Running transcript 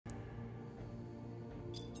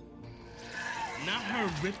Not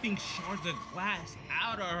her ripping shards of glass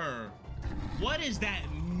out of her. What does that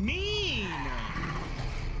mean?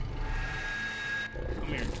 Come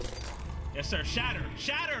here. Yes, sir. Shatter.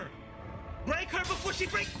 Shatter. Break her before she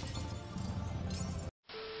breaks.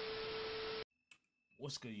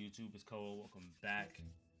 What's good, YouTube? It's Cole. Welcome back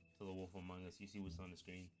to The Wolf Among Us. You see what's on the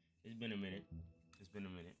screen. It's been a minute. It's been a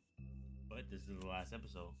minute. But this is the last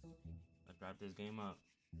episode. I dropped this game up.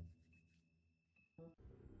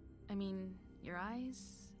 I mean, your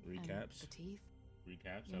eyes, recaps, and the teeth.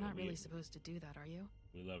 Recaps. You're not really supposed to do that, are you?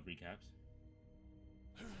 We love recaps.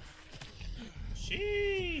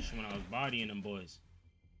 Sheesh, when I was bodying them boys.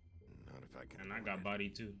 Not if I can. And I got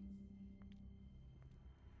bodied too.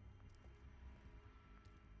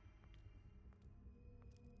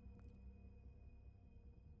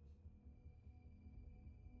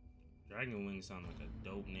 Dragon Wing sound like a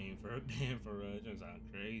dope name for a band for us. It sound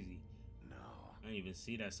crazy. No. I didn't even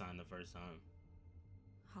see that sign the first time.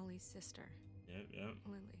 Holly's sister. Yep.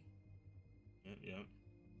 Lily. Yep.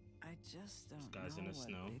 I just don't guy's know in the what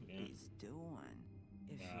snow, Bigby's doing.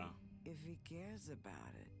 If he cares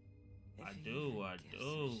about it. I do.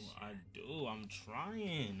 I'm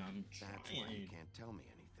trying. That's why you can't tell me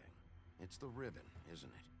anything. It's the ribbon,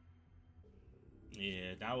 isn't it?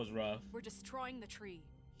 Yeah, that was rough. We're destroying the tree.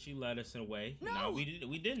 She led us away. No, we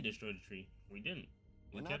didn't destroy the tree. We didn't.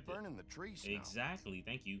 We're not burning the tree, Snow. Exactly.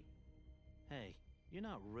 Thank you. Hey, you're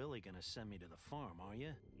not really gonna send me to the farm, are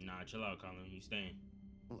you? Nah, chill out, Colin. You staying.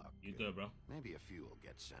 Look, you good, bro? Maybe a few will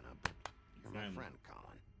get sent up, but you're my friend,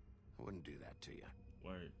 Colin. I wouldn't do that to you.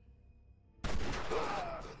 Word.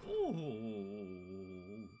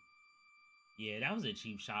 Ooh. Yeah, that was a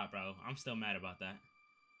cheap shot, bro. I'm still mad about that.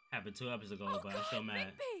 Happened 2 episodes ago, but I'm still mad.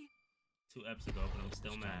 Bigby! 2 episodes ago, but I'm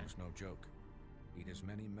still mad. This no joke. Eat as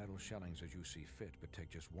many metal shellings as you see fit, but take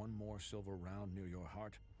just one more silver round near your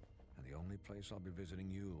heart, and the only place I'll be visiting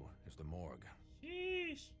you is the morgue.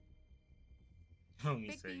 Sheesh.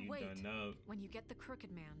 Homie said Bigby, you wait. don't know. When you get the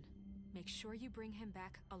Crooked Man, make sure you bring him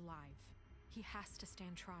back alive. He has to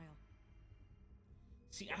stand trial.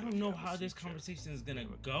 See, I don't know how this conversation is gonna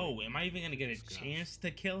go. Am I even gonna get a chance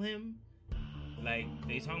to kill him? Like,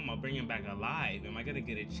 they talking about bringing him back alive. Am I gonna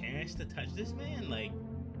get a chance to touch this man? Like,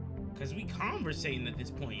 cause we conversating at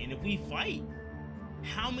this point, and if we fight,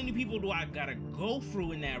 how many people do I gotta go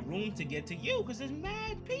through in that room to get to you? Cause there's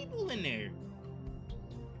mad people in there.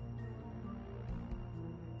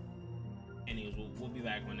 Anyways, we'll be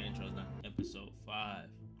back when the intro's done. Episode 5,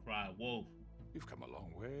 Cry Wolf. You've come a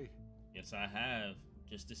long way. Yes, I have.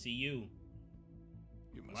 Just to see you.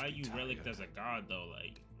 Why are you relicked as a god, though?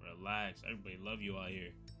 Like, relax. Everybody love you out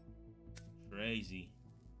here. Crazy.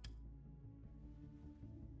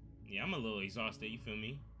 Yeah, I'm a little exhausted, you feel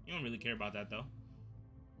me? You don't really care about that, though.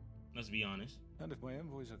 Let's be honest. And if my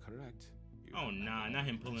envoys are correct... Oh, nah, not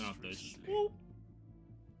him pulling off the swoop.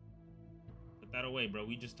 Put that away, bro.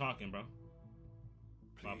 We just talking, bro.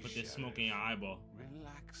 I'll put this smoke in your eyeball.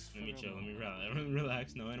 Relax. Let me chill. Let me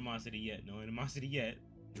relax. No animosity yet. No animosity yet.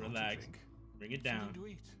 Relax. Bring it down. To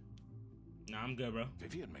eat. Nah, I'm good, bro.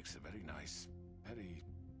 Vivian makes a very nice,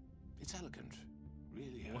 it's elegant.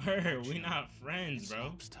 Really. Word, we not friends, bro.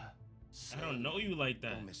 Lobster. I don't know you like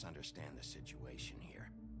that. Don't misunderstand the situation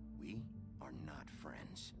here. We are not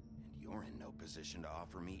friends, and you're in no position to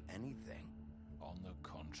offer me anything. On the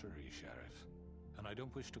contrary, Sheriff. And I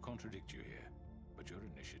don't wish to contradict you here, but your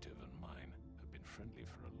initiative and mine have been friendly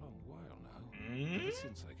for a long while now. Ever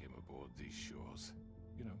since I came aboard these shores.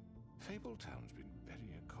 You know, Fabletown's been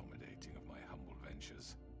very accommodating of my humble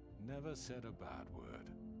ventures. Never said a bad word.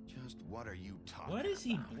 Just what are you talking about? What is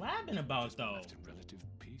he blabbing about, Just though? left in relative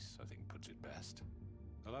peace, I think puts it best.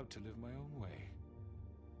 Allowed to live my own way.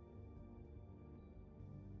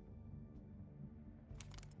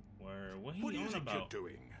 Word, what he What do you on think about? you're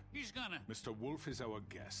doing? He's gonna. Mr. Wolf is our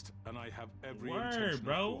guest, and I have every Word, intention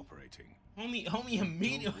bro. of cooperating. Homie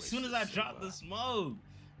immediately, as soon as I dropped the smoke.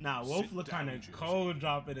 Nah, Wolf look kind of cold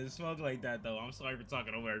dropping his smoke like that, though. I'm sorry for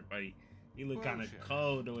talking over everybody. He looked kind of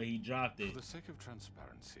cold the way he dropped it. For the sake of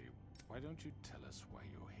transparency, why don't you tell us why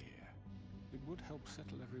you're here? It would help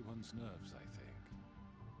settle everyone's nerves, I think.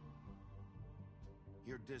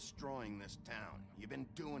 You're destroying this town. You've been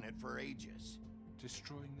doing it for ages.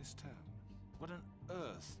 Destroying this town? What on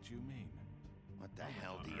earth do you mean? What the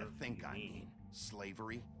hell do you think I mean?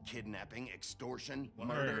 Slavery, kidnapping, extortion, Word,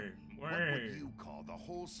 murder? What word. would you call the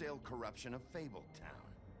wholesale corruption of Fabletown?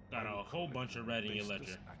 Got a whole bunch of red in your Baseless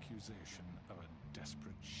ledger. accusation of a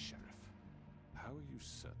desperate sheriff. How are you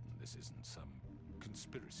certain this isn't some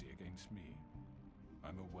conspiracy against me?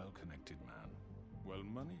 I'm a well-connected man,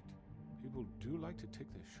 well-moneyed. People do like to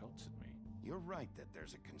take their shots at me. You're right that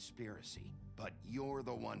there's a conspiracy, but you're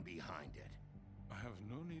the one behind it. I have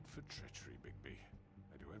no need for treachery, Bigby.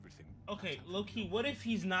 I do everything. Okay, low-key, what if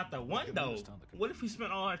he's not the one, though? What if we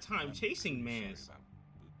spent all our time chasing Mans? Sorry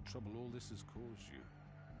about the trouble all this has caused you.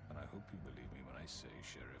 And I hope you believe me when I say,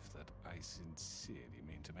 Sheriff, that I sincerely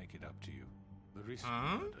mean to make it up to you. The recent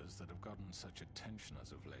murders that have gotten such attention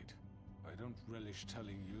as of late, I don't relish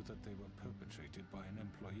telling you that they were perpetrated by an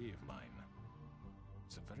employee of mine.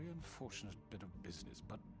 It's a very unfortunate bit of business,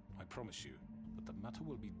 but I promise you that the matter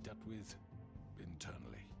will be dealt with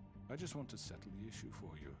internally. I just want to settle the issue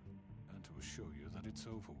for you, and to assure you that it's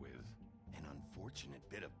over with. An unfortunate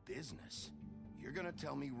bit of business? You're gonna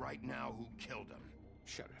tell me right now who killed him?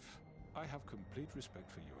 Sheriff, I have complete respect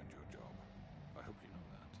for you and your job. I hope you know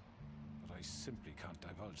that. But I simply can't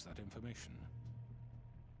divulge that information.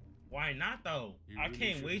 Why not, though? You I really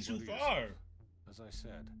came way shouldn't too worry far. yourself. As I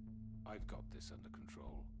said, I've got this under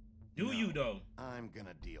control. Do you, though? I'm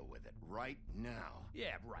gonna deal with it right now.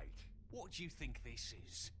 Yeah, right. What do you think this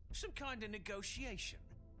is? Some kind of negotiation?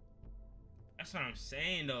 That's what I'm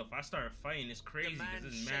saying, though. If I start fighting, it's crazy because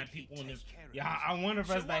there's mad people in this. care of Yeah, us. I want to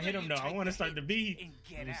press So that why hit don't him, you though. I take want to the start the hit beef. and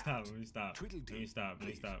get Let me out? stop. Let me stop. Tweedledee, Let me stop. Let me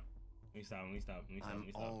please. stop. Let me stop. Let me stop. Let me stop. Let I'm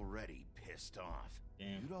me stop. already pissed off.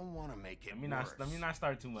 Damn. You don't want to make it Let me not. worse. Let me not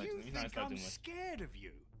start too much. You Let me not think start I'm too much. scared of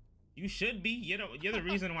you? You should be. You're the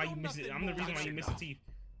reason why you miss it. I'm the reason why you miss the teeth.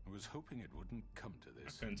 I was hoping it wouldn't come to I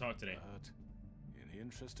this. couldn't talk today. But in the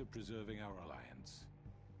interest of preserving our alliance,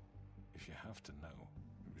 if you have to know,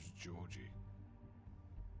 it was Georgie.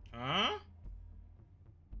 Huh?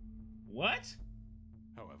 What?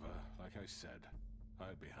 However, like I said, I'll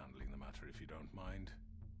be handling the matter if you don't mind.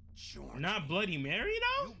 George. Not Bloody Mary,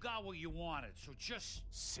 though? You got what you wanted, so just...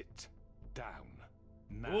 Sit down.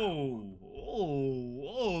 Now.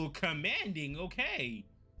 Oh, commanding. Okay.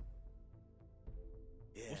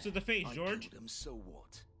 Yeah, What's to the face, I George? killed him, so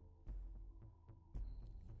what?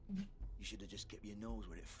 You should have just kept your nose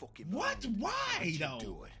where it fucking What? belonged. Why, Why'd you though?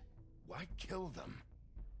 do it? Why kill them?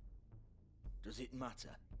 Does it matter?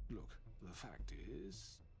 Look, the fact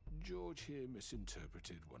is, George here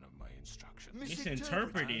misinterpreted one of my instructions.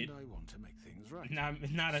 Misinterpreted? And I want to make things right.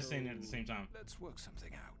 Not us saying it at the same time. Let's work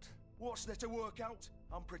something out. What's there to work out?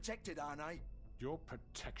 I'm protected, aren't I? Your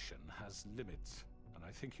protection has limits, and I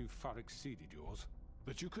think you've far exceeded yours.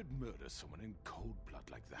 That you could murder someone in cold blood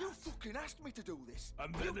like that. You fucking asked me to do this.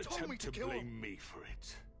 And You then told me attempt to kill him. blame me for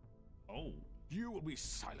it. Oh. You will be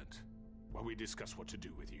silent while we discuss what to do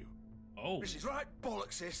with you. Oh. This is right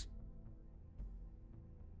bollocks, sis.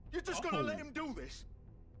 You're just gonna let him do this?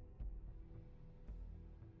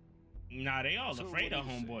 Nah, they all So afraid what of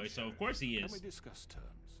do you say, homeboy, so Sheriff? of course he Can is. we discuss terms?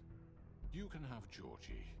 You can have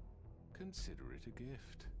Georgie. Consider it a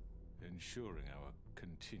gift, ensuring our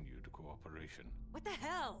continued cooperation. What the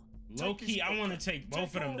hell? Low key, I want to take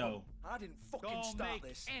both of them though. I didn't fucking Don't start make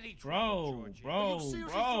this. any trouble, Georgie. Are you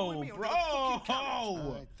seriously throwing me under the fucking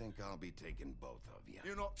carriage? I think I'll be taking both of you.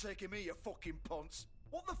 You're not taking me, you fucking ponce.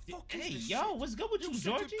 What the fuck is Hey, this yo, shit? what's good with you, said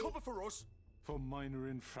Georgie? you'd cover for us. For minor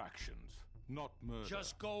infractions, not murder.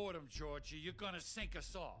 Just go with him, Georgie. You're gonna sink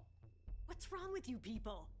us all. What's wrong with you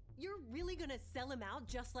people? You're really gonna sell him out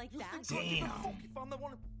just like You that? think I give a Damn. fuck if I'm the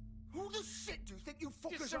one? Who the shit do you think you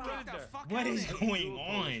fuckers are? Get the fuck What out is of here. going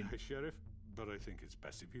on? Sheriff, but I think it's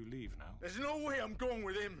best if you leave now. There's no way I'm going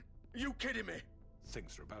with him. Are you kidding me?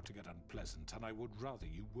 Things are about to get unpleasant, and I would rather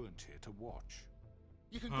you weren't here to watch.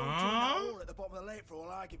 You can go and join that whore at the bottom of the lake for all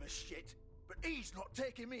I give a shit. But he's not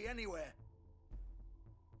taking me anywhere.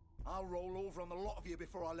 I'll roll over on the lot of you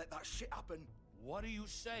before I let that shit happen. What are you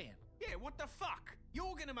saying? Yeah, what the fuck?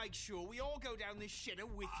 You're gonna make sure we all go down this shitter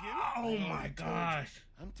with you? Oh my gosh.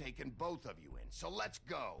 I'm taking both of you in, so let's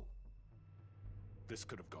go. This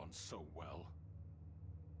could have gone so well.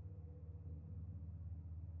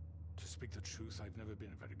 To speak the truth, I've never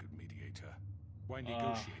been a very good mediator. Why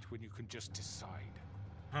negotiate when you can just decide?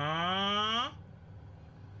 Huh?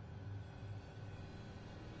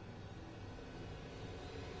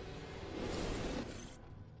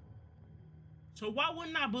 So why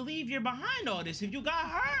wouldn't I believe you're behind all this if you got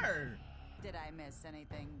her? Did I miss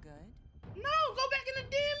anything good? No, go back in the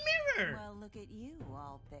damn mirror. Well, look at you,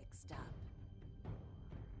 all fixed up.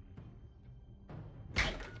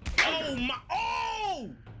 Oh my! Oh!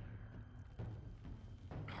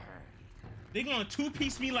 They gonna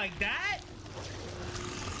two-piece me like that?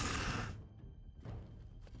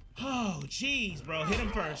 Oh, jeez, bro. Hit him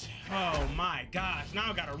first. Oh my gosh. Now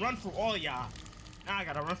I gotta run through all y'all.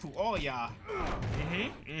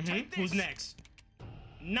 Who's next?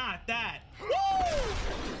 Not that.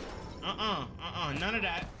 None of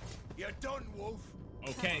that. You're done, Wolf.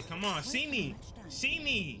 Okay, come on. See me. See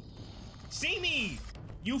me. See me!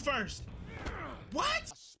 You first. What? I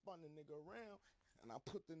spun the nigga around and I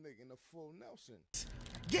put the nigga in the full Nelson.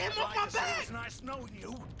 Get him off my back! It's nice knowing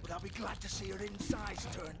you, but I'll be glad to see your insides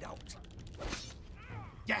turned out.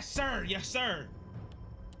 Yes, sir. Yes, sir.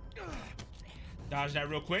 Dodge that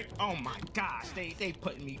real quick. Oh my gosh, they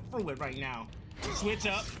putting me through it right now. Switch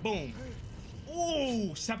up. Boom.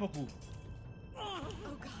 Ooh, seppuku. Oh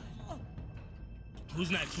God.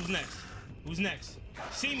 Who's next? Who's next? Who's next?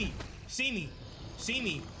 See me. See me. See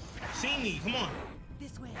me. See me. Come on.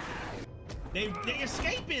 This way. They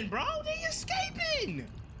escaping, bro. They escaping.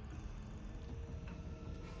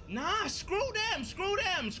 Nah, screw them. Screw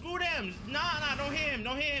them. Screw them. Nah, don't hit him.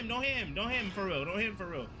 Don't hit him. Don't hit him. Don't hit him for real. Don't hit him for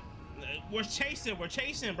real. We're chasing. We're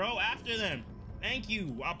chasing, bro. After them. Thank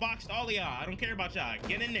you. I boxed all of y'all. I don't care about y'all.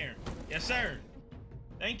 Get in there. Yes, sir.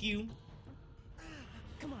 Thank you.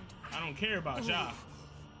 Come on. I don't care about y'all.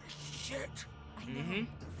 Shit. Mm-hmm.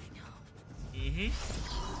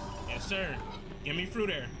 Mm-hmm. Yes, sir. Get me through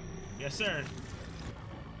there. Yes, sir.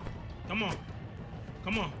 Come on.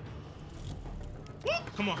 Come on.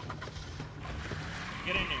 Whoop. Come on.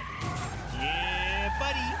 Get in there. Yeah,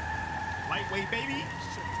 buddy. Lightweight, baby.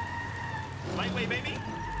 Lightweight, baby.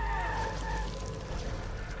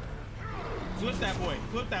 Flip that boy.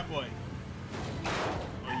 Flip that boy. Oh,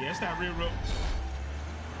 yeah, it's that real rope.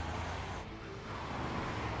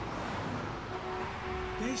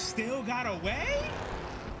 They still got away?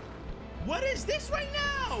 What is this right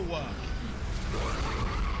now?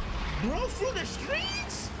 Bro, through the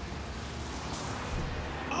streets?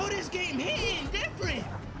 Oh, this game hitting different.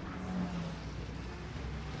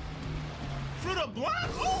 Through the block?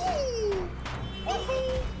 Ooh!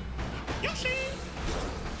 Woohoo! Yoshi!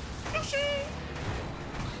 Yoshi!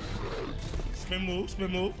 Spin move,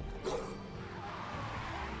 spin move.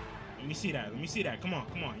 Let me see that. Let me see that. Come on,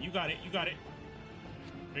 come on. You got it. You got it.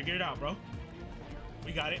 Figure it out, bro.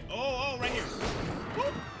 We got it. Oh, right here.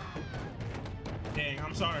 Woo. Dang,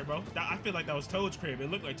 I'm sorry, bro. I feel like that was Toad's crib. It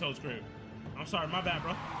looked like Toad's crib. I'm sorry, my bad,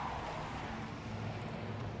 bro.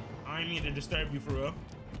 I ain't mean to disturb you for real.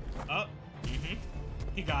 Up. Mm-hmm.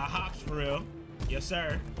 He got hops for real. Yes,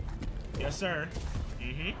 sir. Yes, sir.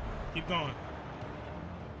 Mm-hmm. Keep going.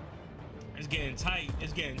 It's getting tight.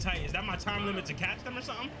 It's getting tight. Is that my time limit to catch them or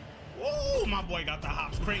something? Whoa, my boy got the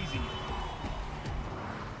hops crazy.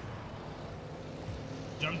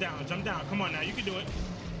 Jump down, jump down. Come on now, you can do it.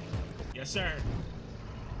 Yes, sir.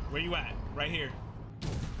 Where you at? Right here.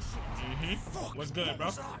 Mm-hmm. What's good, bro?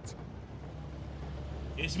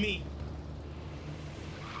 It's me.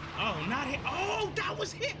 Oh, not hit. Oh, that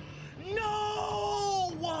was hit.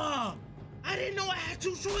 No! I didn't know I had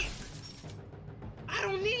two choices. I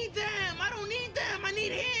don't need them. I don't need them. I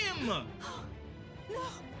need him.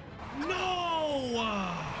 No!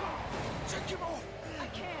 Take him off. I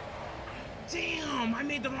can't. Damn, I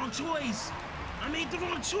made the wrong choice. I made the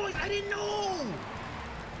wrong choice. I didn't know.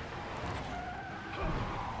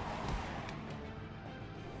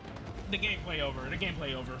 The gameplay over. The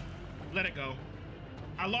gameplay over. Let it go.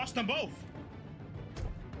 I lost them both.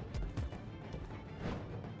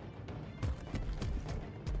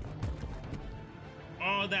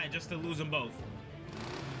 All that just to lose them both.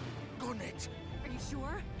 Gun it. Are you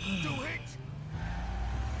sure? Do it.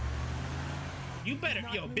 You better,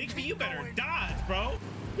 yo, Bigby, you better dodge, bro.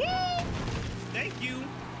 Woo! Thank you.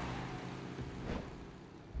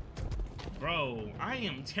 Bro, I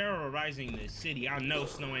am terrorizing this city. I know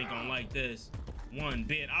Snow ain't gonna like this one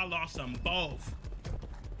bit. I lost them both.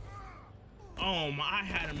 Oh, I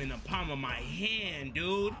had them in the palm of my hand,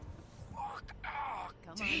 dude. Fuck.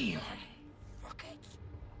 Damn. Fuck it.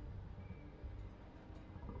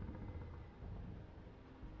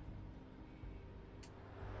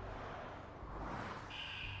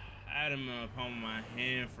 I had him in the palm of my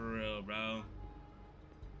hand for real, bro.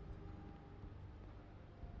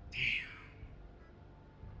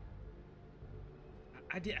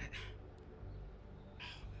 Damn.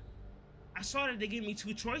 I saw that they gave me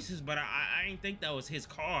two choices, but I didn't think that was his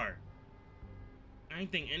car. I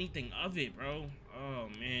didn't think anything of it, bro. Oh,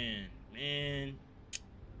 man. Man.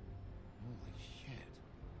 Holy shit.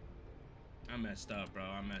 I messed up, bro.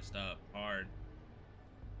 I messed up hard.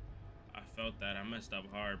 I felt that. I messed up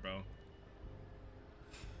hard, bro.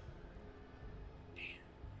 Damn.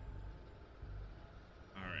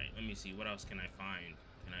 Alright, let me see. What else can I find?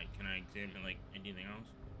 Can I examine, like, anything else?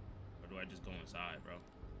 Or do I just go inside, bro?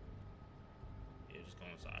 Yeah, just go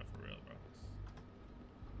inside for real, bro.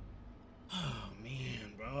 Oh,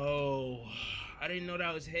 man, bro. I didn't know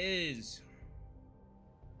that was his.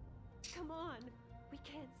 Come on. We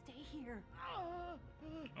can't stay here.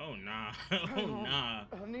 Oh, nah. Oh, nah.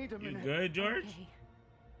 I need a You minute. good, George? Okay.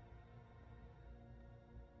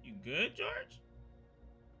 You good, George?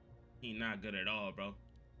 He not good at all, bro.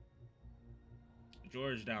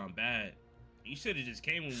 George down bad. You should have just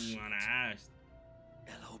came when we wanna ask.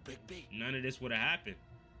 Hello, Bigby. None of this would have happened.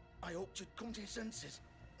 I hoped you'd come to your senses.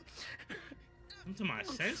 Come to my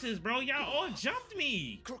senses, bro. Y'all all jumped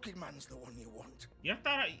me. Crooked Man's the one you want. Y'all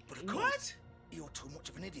thought I... But of course, you're too much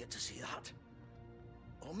of an idiot to see that.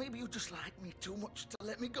 Or maybe you just like me too much to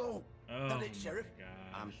let me go. Oh, That it, Sheriff?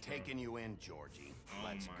 I'm taking you in, Georgie.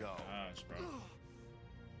 Let's go. Gosh, bro.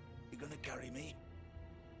 You gonna carry me?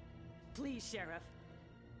 Please, Sheriff.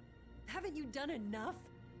 Haven't you done enough?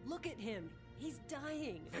 Look at him. He's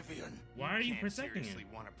dying. Vivian. Why are you can't protecting seriously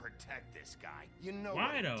him? want to protect this guy. You know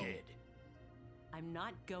Why, what though? he did. I'm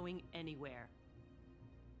not going anywhere.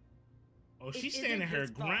 Oh, she's It standing isn't her his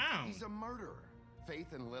fault. ground. He's a murderer.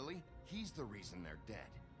 Faith and Lily, he's the reason they're dead.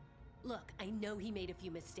 Look, I know he made a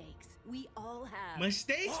few mistakes. We all have.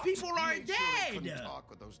 Mistakes? What? People He are made sure he dead. couldn't talk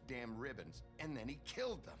with those damn ribbons, and then he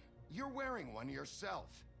killed them. You're wearing one yourself.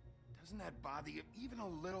 Doesn't that bother you even a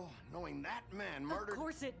little, knowing that man murdered? Of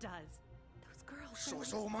course it does. Those girls. So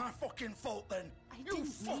it's all my fucking fault then. You didn't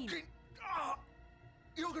fucking. mean-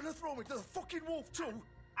 You're gonna throw me to the fucking wolf too?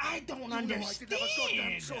 I don't You know I didn't have a goddamn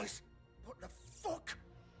understand. choice. What the fuck?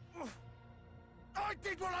 I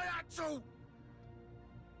did what I had to.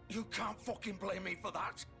 You can't fucking blame me for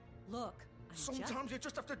that. Look, I'm Sometimes you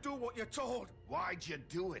just have to do what you're told. Why'd you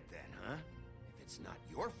do it then, huh? If it's not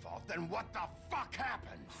your fault, then what the fuck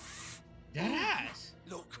happened? Deadass.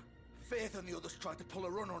 Look, Faith and the others tried to pull a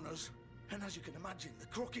run on us. And as you can imagine, the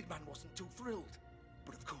Crooked Man wasn't too thrilled.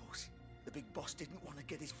 But of course, the big boss didn't want to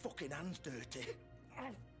get his fucking hands dirty.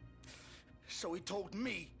 So he told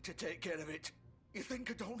me to take care of it. You think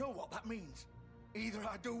I don't know what that means? Either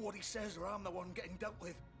I do what he says or I'm the one getting dealt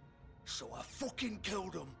with. So I fucking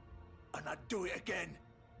killed him. And I'd do it again.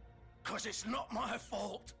 'Cause it's not my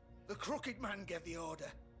fault. The Crooked Man gave the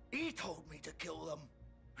order. He told me to kill them.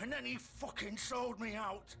 And then he fucking sold me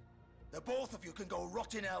out. The both of you can go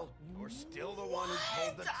rot in hell. You're still the one who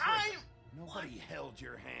pulled the trigger. Nobody held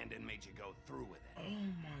your hand and made you go through with it. Oh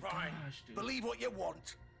my Fine. gosh, dude. Believe what you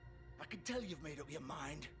want. I can tell you've made up your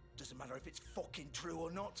mind. Doesn't matter if it's fucking true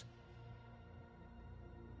or not.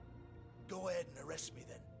 Go ahead and arrest me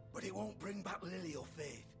then. But it won't bring back Lily or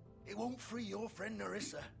Faith. It won't free your friend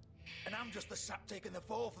Narissa. And I'm just the sap taking the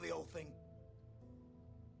fall for the whole thing.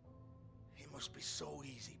 It must be so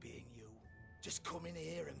easy being you. Just come in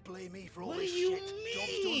here and blame me for all What this do you shit. mean?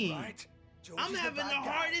 Job's done, right? George I'm is having bad the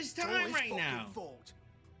guy. hardest It's all time his right fucking now. fault.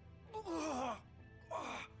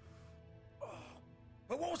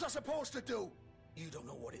 But what was I supposed to do? You don't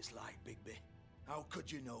know what it's like, Bigby. How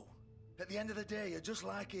could you know? At the end of the day, you're just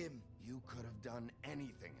like him. You could have done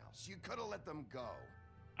anything else. You could have let them go.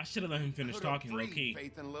 I should have let him finish Could have talking, low freed key.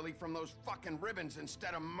 Faith and Lily from those fucking ribbons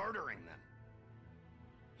instead of murdering them.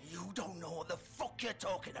 You don't know what the fuck you're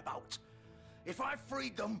talking about. If I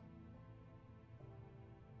freed them,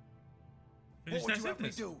 Finish what would that you have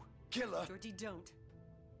me sentence. do? Kill her? Georgie, don't.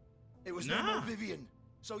 It was Nah. no more Vivian.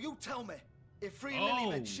 So you tell me, if freeing Lily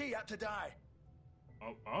meant she had to die,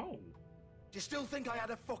 Oh. do you still think I had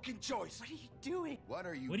a fucking choice? What are you doing? What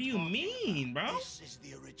are you What do you talking mean, bro? This is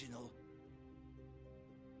the original.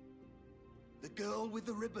 The girl with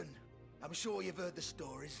the ribbon. I'm sure you've heard the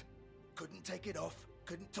stories. Couldn't take it off,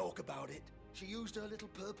 couldn't talk about it. She used her little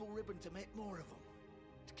purple ribbon to make more of them.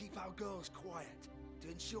 To keep our girls quiet. To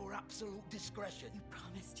ensure absolute discretion. You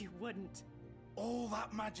promised you wouldn't. All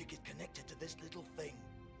that magic is connected to this little thing.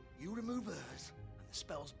 You remove hers, and the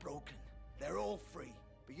spell's broken. They're all free.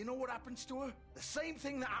 But you know what happens to her? The same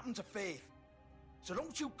thing that happened to Faith. So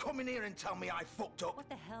don't you come in here and tell me I fucked up. What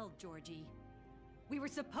the hell, Georgie? We were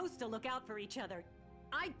supposed to look out for each other.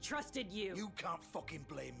 I trusted you. You can't fucking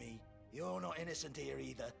blame me. You're not innocent here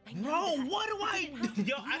either. Bro, what do I do?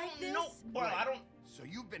 Yo, I like don't know. this? Bro, I don't. So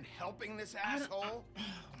you've been helping this asshole? Oh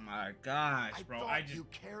my gosh, bro. thought I just. you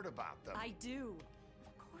cared about them. I do.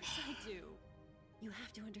 Of course I do. You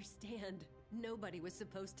have to understand, nobody was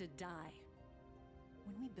supposed to die.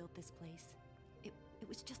 When we built this place, it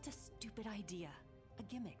was just a stupid idea. A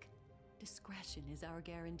gimmick. Discretion is our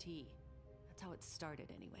guarantee. That's how it started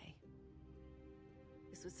anyway.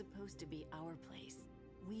 This was supposed to be our place.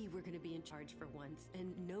 We were going to be in charge for once,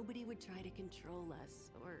 and nobody would try to control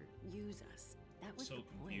us or use us. That was So the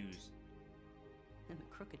point. confused. Then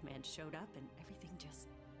the Crooked Man showed up, and everything just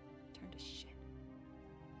turned to shit.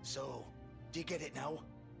 So, do you get it now?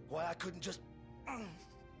 Why I couldn't just...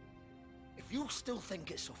 If you still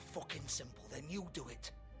think it's so fucking simple, then you do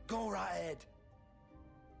it. Go right ahead.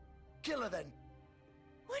 Kill her then.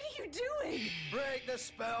 What are you doing? Break the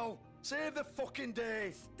spell. Save the fucking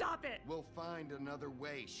day. Stop it! We'll find another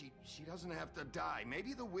way. She doesn't have to die.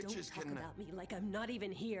 Maybe the witches Don't can... talk about me like I'm not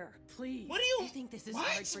even here. Please. What do you... You think this is what?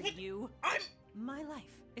 hard for What? you? My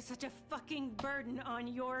life is such a fucking burden on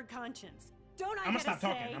your conscience. Don't I I'm gonna get to stop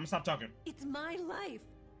talking. say? I'm gonna stop talking. It's my life.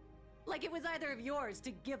 Like it was either of yours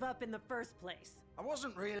to give up in the first place. I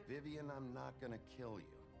wasn't really... Vivian, I'm not gonna kill you.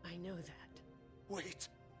 I know that. Wait.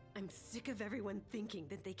 I'm sick of everyone thinking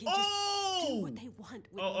that they can just do what they want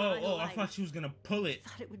with my life. I thought she was gonna pull it. I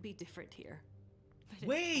thought it would be different here. But it's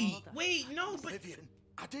Wait, all the wait, no, but... Vivian,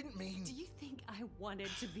 I didn't mean... Do you think I wanted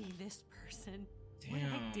to be this person? What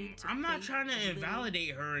I did to I'm not Faith, trying to Lily,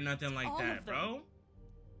 invalidate her or nothing like all that, of them. bro.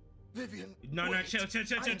 Vivian, No, wait. chill. Every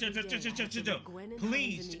day I have to look Gwen and Hines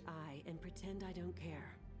Please. in the eye and pretend I don't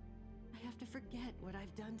care. I have to forget what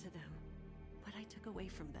I've done to them, what I took away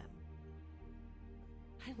from them.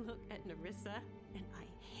 I look at Narissa and I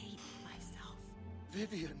hate myself.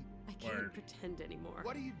 Vivian. I can't Word. pretend anymore.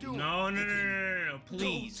 What are you doing? No,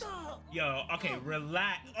 please. Don't. Yo, okay,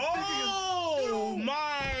 relax. Oh No.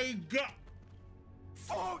 my god.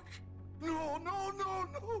 Fuck! No, no, no,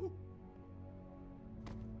 no!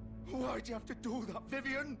 Why'd you have to do that,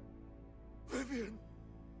 Vivian? Vivian!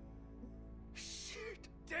 Shit!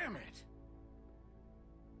 Damn it!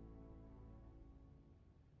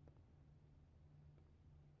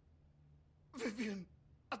 Vivian,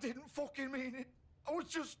 I didn't fucking mean it. I was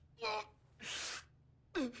just...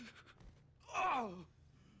 Oh.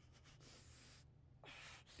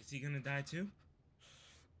 Is he gonna die too?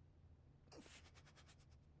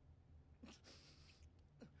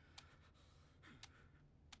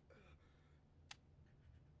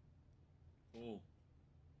 Oh.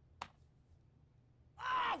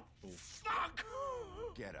 Oh, fuck!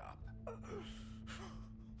 Get up.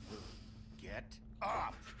 Get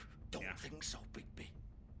up! Don't think so, Bigby.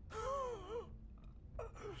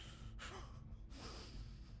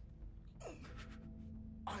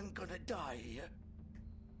 I'm gonna die here.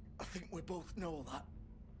 I think we both know that.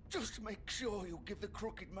 Just make sure you give the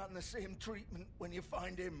crooked man the same treatment when you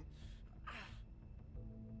find him.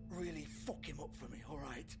 Really fuck him up for me,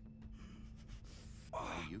 alright?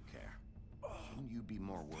 Why do you care? Shouldn't you be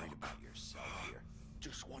more worried about yourself here?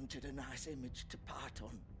 Just wanted a nice image to part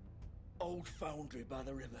on. Old foundry by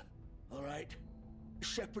the river, alright?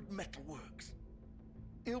 Shepherd Metalworks.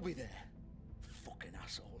 He'll be there. Fucking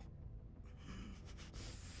asshole.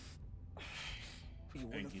 You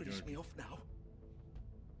wanna Thank you, finish George. me off now?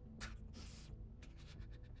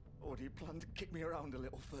 Or do you plan to kick me around a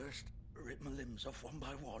little first? Rip my limbs off one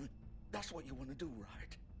by one? That's what you wanna do,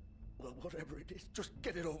 right? Well, whatever it is, just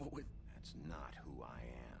get it over with. That's not who I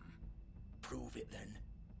am. Prove it then.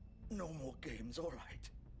 No more games, alright?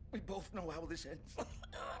 We both know how this ends.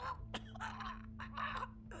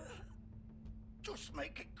 Just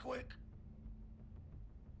make it quick.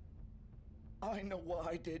 I know what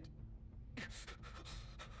I did.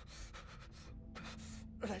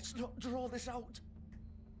 Let's not draw this out.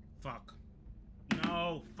 Fuck.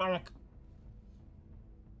 No, fuck.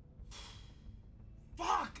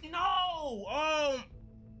 Fuck, no! Oh!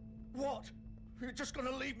 What? You're just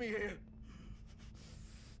gonna leave me here?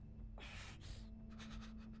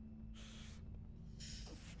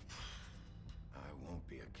 I won't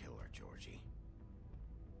be a killer, Georgie.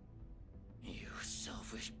 You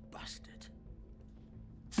selfish bastard.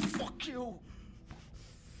 Fuck you!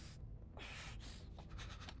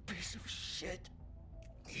 Piece of shit.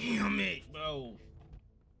 Damn it, bro.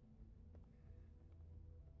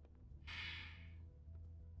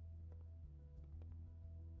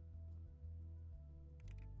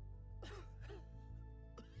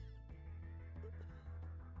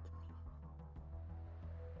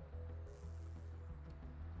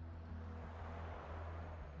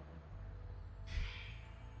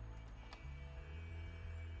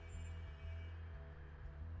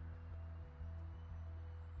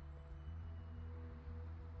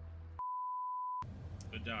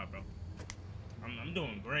 Good job, bro. I'm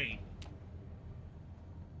doing great.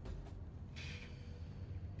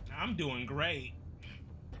 I'm doing great.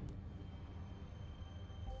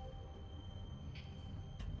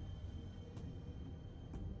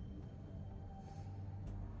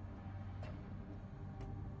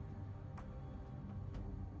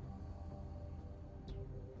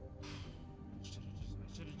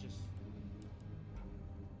 I should have just.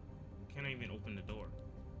 Can't even open the door.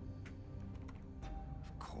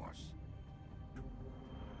 Of course.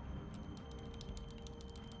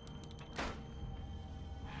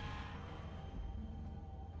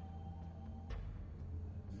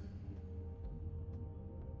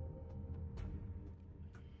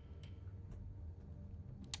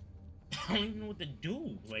 I don't even know what to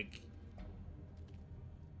do. Like,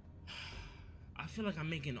 feel like I'm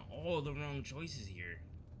making all the wrong choices here.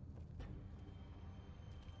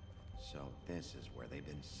 So this is where they've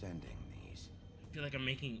been sending these. I feel like I'm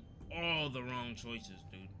making all the wrong choices,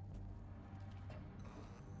 dude.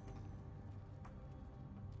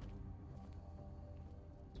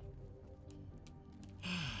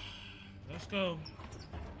 Let's go.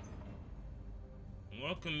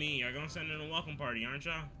 Welcome me. Y'all gonna send in a welcome party, aren't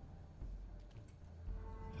y'all?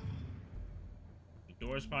 The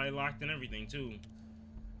door's probably locked and everything, too.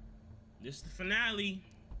 This is the finale.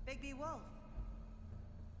 Big B Wolf.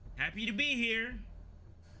 Happy to be here.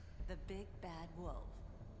 The big bad wolf.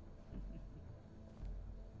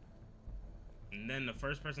 And then the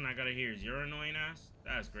first person I gotta hear is your annoying ass?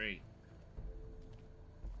 That's great.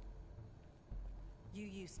 You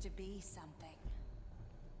used to be something.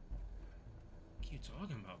 What are you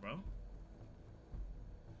talking about, bro?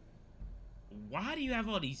 Why do you have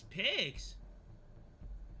all these pics?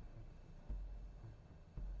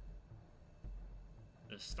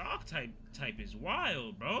 The stock type is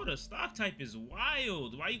wild, bro. The stock type is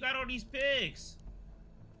wild. Why you got all these pics?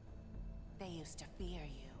 They used to fear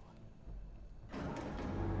you.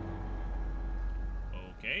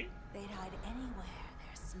 Okay. They'd hide anywhere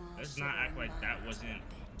their small. Let's not act like that wasn't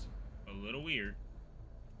a little weird.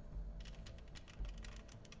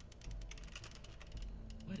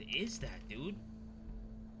 What is that, dude?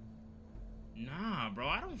 Nah, bro.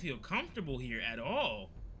 I don't feel comfortable here at all.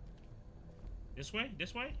 This way?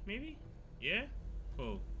 This way? Maybe? Yeah?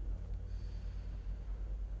 Cool.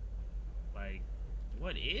 Like,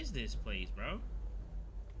 what is this place, bro?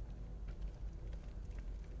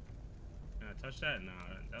 Can I touch that? Nah,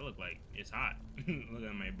 that look like it's hot. Look,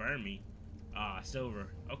 that might burn me. Ah, silver.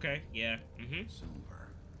 Okay, yeah. Mm-hmm. Silver.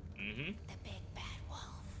 Mm-hmm. The big bad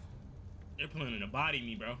wolf. They're planning to body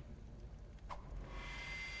me, bro.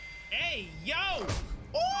 Hey, yo!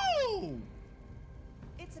 Ooh!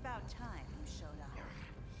 It's about time you showed up.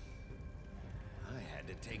 I had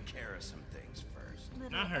to take care of some things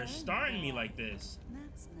first. Not her starting me like this.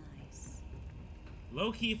 That's nice.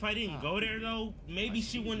 Low-key, if I didn't go there, though, maybe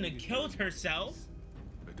she wouldn't have killed herself.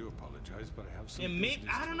 I do apologize, but I have some. And maybe,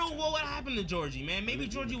 I don't know what would happen to Georgie, man. Maybe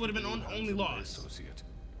Georgie would have been only lost. Associate.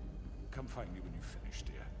 Come find me when you finish,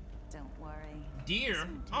 dear. Don't worry. Dear?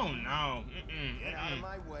 Oh, no. Get out of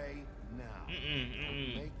my way now.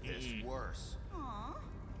 Don't make this worse. Aw,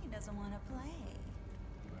 he doesn't want to play.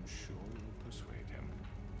 I'm sure you'll persuade him.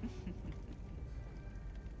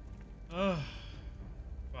 Ugh.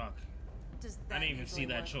 Fuck. Does I that didn't even see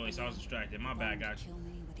that choice. I was distracted. My bad, guys. Kill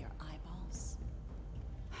me with your eyeballs.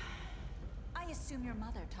 I assume your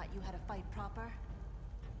mother taught you how to fight proper?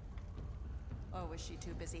 Or was she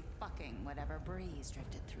too busy fucking whatever breeze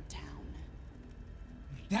drifted through town?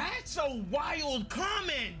 That's a wild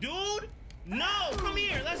comment, dude. No, come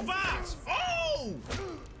here. Let's box. Oh!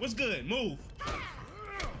 What's good? Move.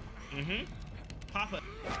 Mm-hmm. Papa.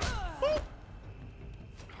 Woo.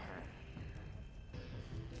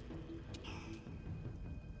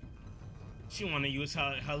 She want to use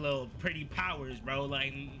her little pretty powers, bro.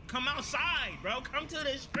 Like, come outside, bro. Come to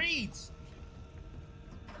the streets.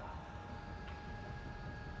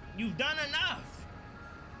 You've done enough.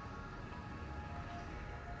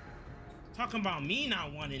 Talking about me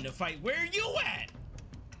not wanting to fight. Where are you at?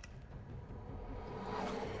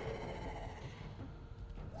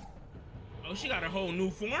 Oh, she got a whole new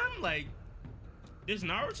form? Like, this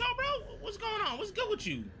Naruto, bro? What's going on? What's good with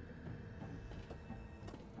you?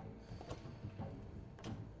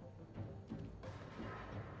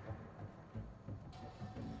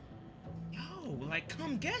 Yo, like,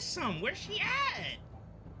 come get some. Where's she at?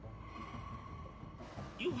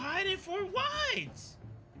 You hiding for what?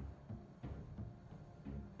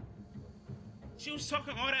 She was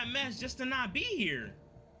talking all that mess just to not be here.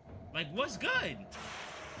 Like, what's good?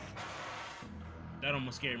 That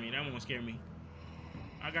almost scared me. That almost scared me.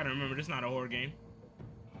 I gotta remember, this is not a horror game.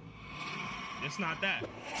 It's not that.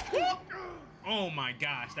 Oh my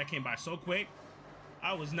gosh, that came by so quick.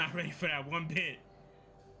 I was not ready for that one bit.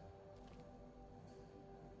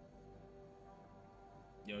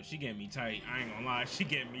 Yo, she getting me tight. I ain't gonna lie, she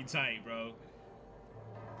getting me tight, bro.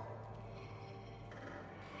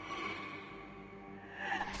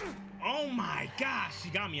 Oh my gosh, she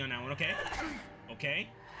got me on that one. Okay. Okay.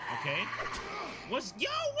 Okay. What's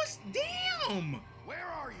damn? Where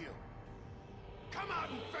are you? Come out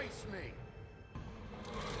and face me.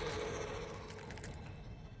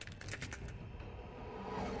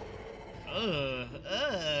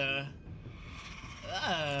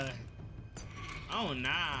 Oh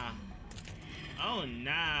nah. Oh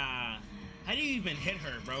nah. How do you even hit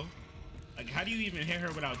her, bro? Like, how do you even hit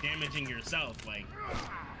her without damaging yourself? Like,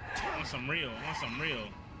 some real. I want some real.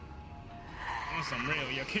 I want some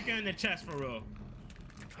real. Yo, kick her in the chest for real.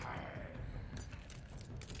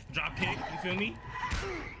 Drop kick, you feel me?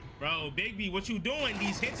 Bro, Big B, what you doing?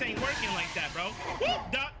 These hits ain't working like that, bro.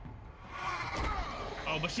 Whoop, duck.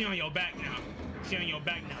 Oh, but she on your back now. She on your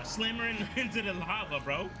back now. Slam her into the lava,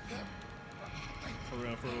 bro. For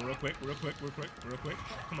real, real quick.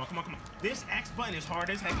 Come on. This X button is hard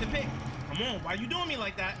as heck to pick. Come on, why you doing me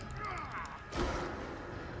like that?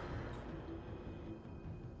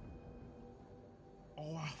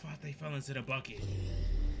 Oh, I thought they fell into the bucket.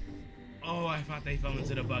 Oh, I thought they fell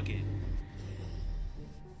into the bucket.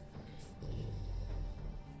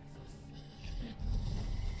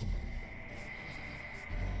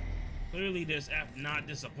 Clearly this app not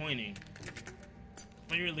disappointing.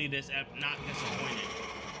 Clearly this app not disappointing.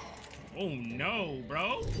 Oh no,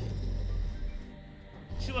 bro.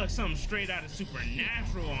 She looks something straight out of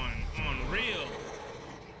Supernatural on real.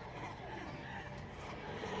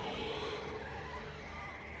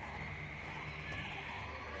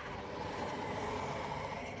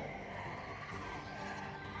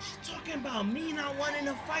 She's talking about me not wanting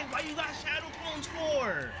to fight. Why you got shadow clones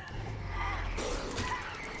for?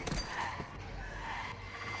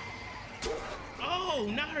 Oh,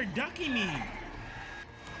 not her ducking me.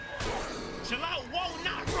 Chill out. Whoa,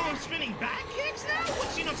 not throwing spinning back kicks now? What,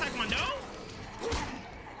 she no taekwondo?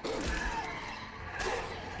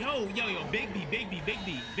 Yo, Big B,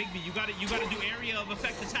 you gotta do area of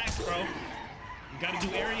effect attacks, bro. You gotta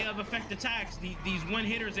do area of effect attacks. These one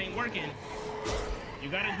hitters ain't working. You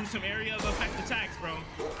gotta do some area of effect attacks, bro.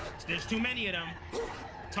 There's too many of them.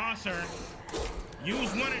 Toss her.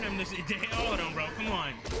 Use one of them to hit all of them, bro. Come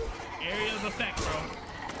on. Area of effect, bro.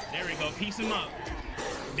 There we go. Piece him up.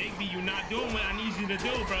 Big B, you not doing what I need you to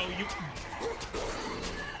do, bro.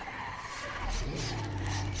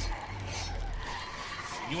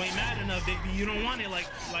 You ain't mad enough, Big B. You don't want it like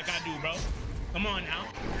I do, bro. Come on now.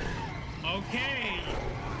 Okay.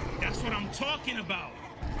 That's what I'm talking about.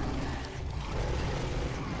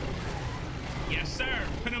 Yes, sir.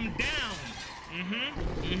 Put him down.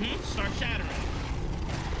 Start shattering.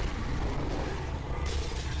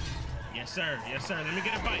 Yes, sir. Let me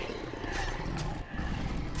get a bite.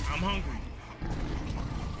 I'm hungry.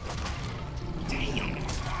 Damn,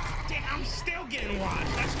 I'm still getting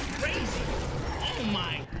washed. That's crazy. Oh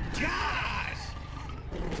my gosh.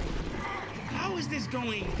 How is this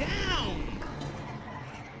going down?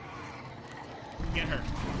 Get her.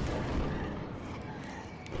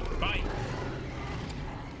 Bite.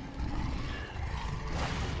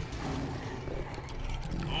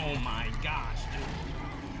 Oh my gosh, dude.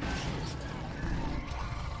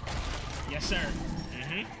 Yes, sir.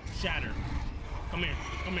 Shatter. Come here.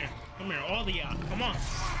 All of y'all. Come on.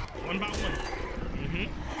 One by one.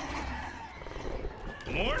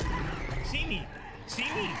 More? See me.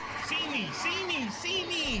 See me.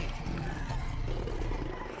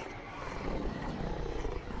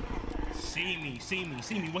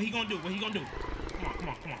 What he gonna do? Come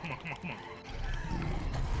on.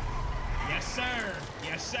 Yes, sir.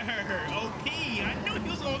 OP. I knew he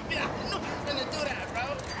was gonna do that, bro.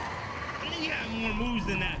 I knew you had more moves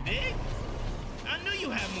than that, Big. I knew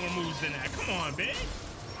you had more moves than that. Come on, Big.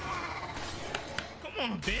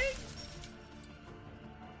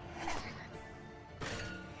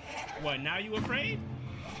 What, now you afraid?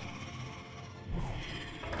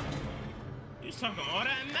 You was talking all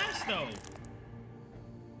that mess, though.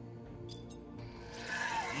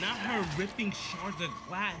 Not her ripping shards of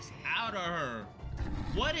glass out of her.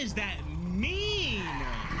 What does that mean?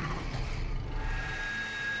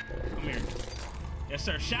 Come here. Yes,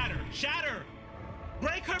 sir. Shatter.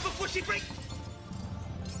 Break her before she breaks.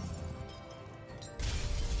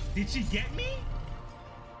 Did she get me?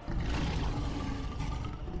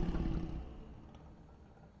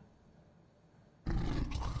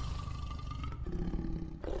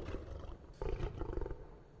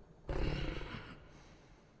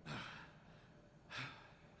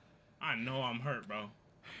 I know I'm hurt, bro.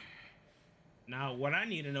 Now, what I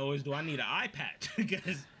need to know is, do I need an eye patch?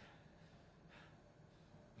 Because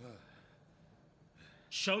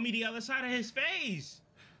show me the other side of his face.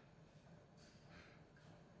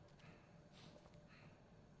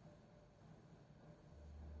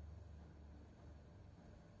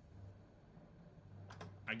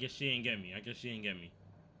 I guess she ain't get me.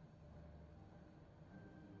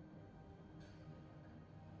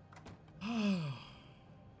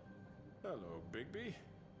 Hello, Bigby.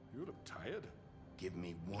 You look tired. Give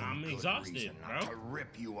me one I'm good exhausted, reason bro. not to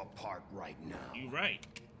rip you apart right now. You right.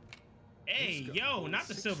 Hey, yo, not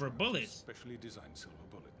the silver bullets. Specially designed silver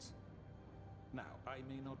bullets. Now, I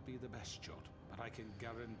may not be the best shot, but I can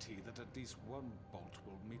guarantee that at least one bolt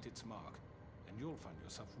will meet its mark, and you'll find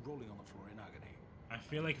yourself rolling on the floor in agony. I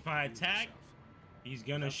feel like if I attack, he's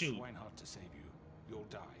gonna shoot. Swinehart to save you, you'll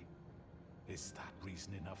die. Is that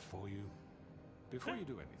reason enough for you? Before you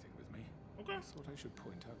do anything with me, I thought I should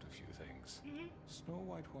point out a few things. Snow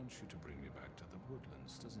White wants you to bring me back to the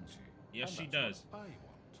woodlands, doesn't she? Yes, and she that's does. what I want.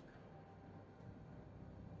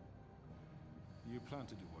 You plan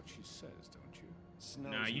to do what she says, don't you?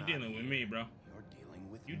 Nah, you dealing with me, bro. You're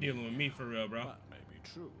dealing with You dealing with me for real, bro. That may be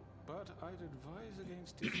true, but I'd advise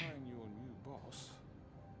against defying your new boss,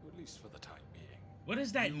 at least for the time being. What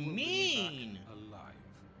does that You will bring me mean? back alive.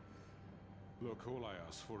 Look, all I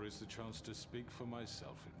ask for is the chance to speak for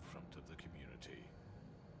myself in front of the community.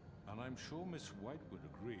 And I'm sure Miss White would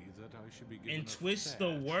agree that I should be given And a twist fair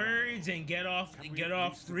the words trial. and get off Can we get at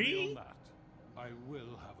off least agree free? on that? I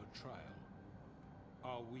will have a trial.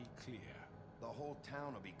 Are we clear? The whole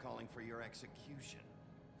town will be calling for your execution.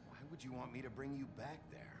 Why would you want me to bring you back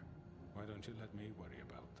there? Why don't you let me worry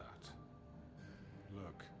about that?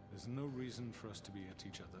 Look, there's no reason for us to be at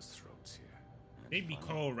each other's throats here. They'd be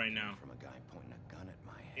cold right now. From a guy pointing a gun at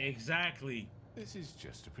my head. Exactly. This is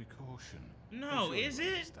just a precaution. No, is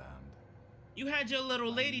it? You had your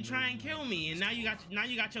little lady try and kill me, and now you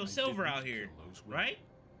got your silver out here, right?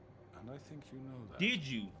 And I think you know that. Did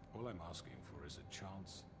you? All I'm asking for is a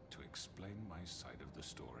chance to explain my side of the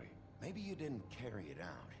story. Maybe you didn't carry it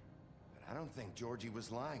out, but I don't think Georgie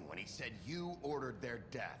was lying when he said you ordered their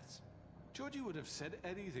deaths. Georgie would have said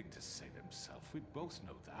anything to save himself. We both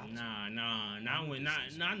know that.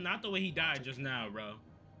 Not the way he died just now, bro.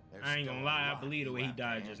 I ain't gonna lie, I believe the way he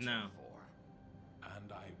died just now.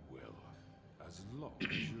 And I will, as long as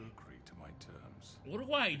you agree to my terms. What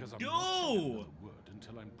do I because do? I'm not saying another word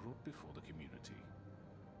until I'm brought before the community.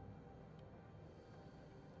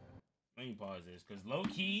 Let me pause this, because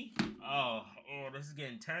low-key, oh, this is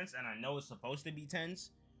getting tense, and I know it's supposed to be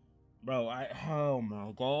tense. Bro, oh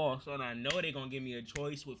my gosh, and I know they're gonna give me a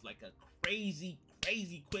choice with like a crazy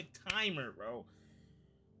quick timer, bro.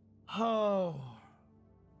 Oh,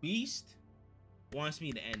 Beast wants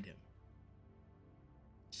me to end him.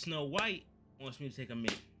 Snow White wants me to take a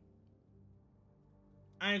minute.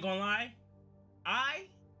 I ain't gonna lie, I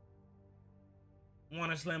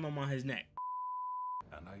want to slam him on his neck.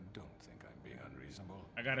 And I don't think I'm being unreasonable.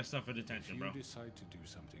 I gotta suffer detention, bro. If you decide to do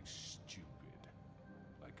something stupid,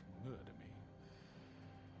 like murder me,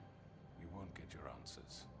 you won't get your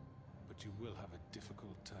answers. But you will have a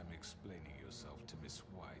difficult time explaining yourself to Miss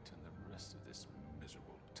White and the rest of this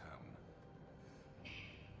miserable town.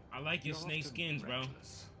 I like your snake skins, bro.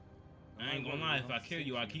 I ain't gonna lie, if I kill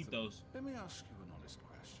you, I keep those. Let me ask you an honest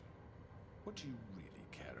question. What do you really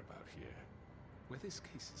care about here? Where this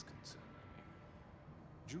case is concerned, I mean.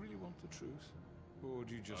 Do you really want the truth? Or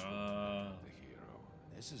do you just want to be the hero?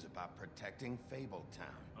 This is about protecting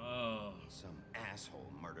Fabletown. Oh. Some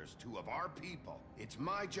asshole murders two of our people. It's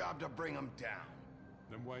my job to bring them down.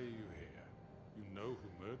 Then why are you here? You know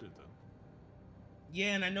who murdered them.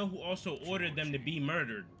 Yeah, and I know who also ordered them to be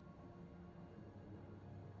murdered.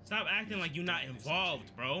 Stop acting like you're not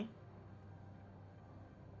involved, bro.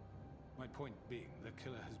 My point being, the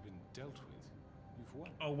killer has been dealt with. You've won.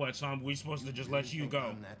 Oh, what, so we supposed to just let you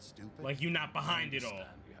go? That stupid? Like you're not behind it all.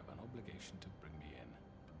 You have an obligation to bring me in.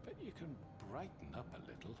 But you can brighten up a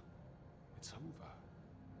little. It's over.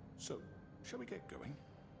 So, shall we get going?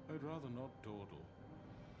 I'd rather not dawdle.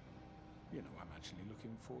 You know, I'm actually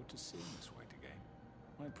looking forward to seeing Miss White again.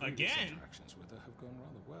 My previous interactions with her have gone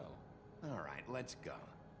rather well. All right, let's go.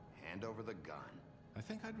 Hand over the gun. I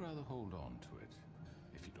think I'd rather hold on to it,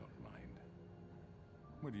 if you don't mind.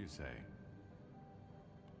 What do you say?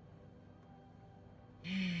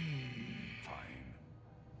 Fine.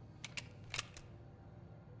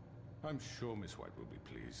 I'm sure Miss White will be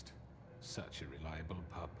pleased. Such a reliable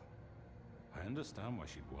pup. I understand why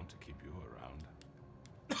she'd want to keep you around.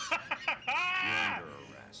 You're under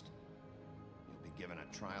arrest. You'll be given a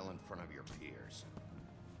trial in front of your peers.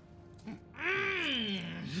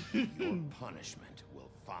 Your punishment will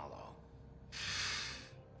follow.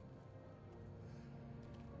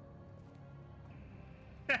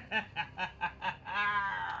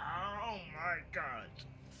 Oh my god.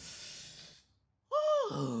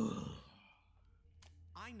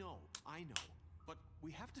 I know, but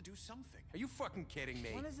we have to do something. Are you fucking kidding me?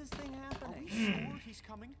 When is this thing happening? Are we sure he's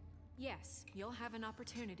coming? Yes, you'll have an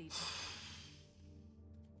opportunity to.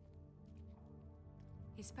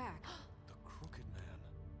 He's back. The Crooked Man.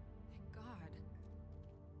 Thank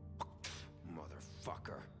God.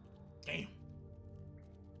 Motherfucker. Damn.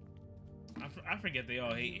 I forget they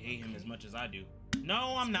all hate him as much as I do.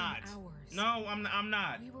 No, I'm not. No, I'm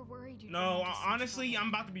not. We were worried you'd No, honestly, I'm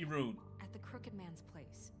about to be rude. At the Crooked Man's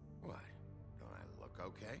place. What? Don't I look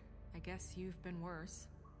okay? I guess you've been worse.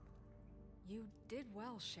 You did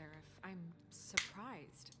well, Sheriff. I'm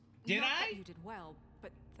surprised. Did Not I? That you did well,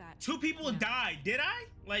 but that 2 people died. Did I?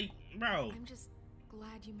 Like, bro. I'm just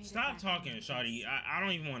glad you made Stop it. talking, shawty. I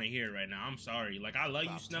don't even want to hear it right now. I'm sorry. Like, I love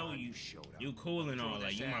you, Snow. You cool and all.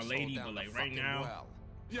 Like, you my lady, but like right now. Well.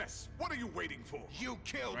 Yes. What are you waiting for? You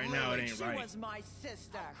killed right now. It ain't she right. was my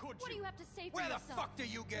sister. What do you have to say for Where yourself? the fuck do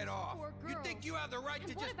you get off? You think you have the right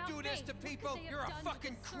to just do this to people? You're a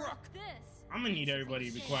fucking crook. I'm gonna need everybody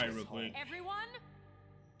to be quiet real quick. Everyone,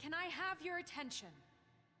 can I have your attention?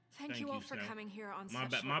 Thank you all for coming here on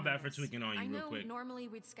my bad for tweaking on you real quick. I know normally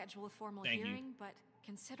we'd schedule a formal hearing, but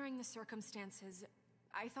considering the circumstances,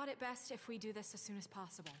 I thought it best if we do this as soon as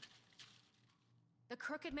possible. The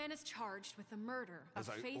Crooked Man is charged with the murder of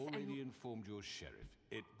Faith and... As I already informed your sheriff,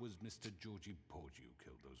 it was Mr. Georgie Porge who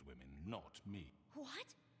killed those women, not me.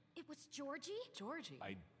 What? It was Georgie? Georgie?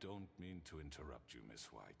 I don't mean to interrupt you, Miss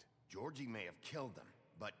White. Georgie may have killed them,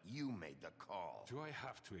 but you made the call. Do I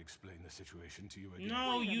have to explain the situation to you again?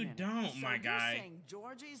 No, you don't, my guy. You're saying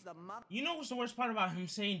Georgie's the mother... You know what's the worst part about him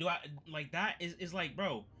saying do I like that is like,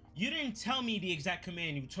 bro, you didn't tell me the exact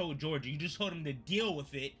command you told Georgie. You just told him to deal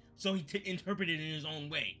with it, so he interpreted it in his own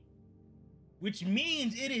way. Which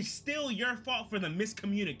means it is still your fault for the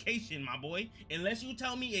miscommunication, my boy. Unless you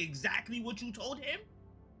tell me exactly what you told him,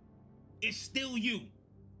 it's still you.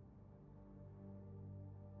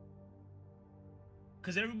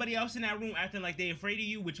 Because everybody else in that room acting like they're afraid of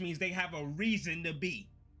you, which means they have a reason to be.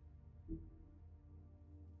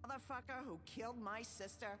 Motherfucker who killed my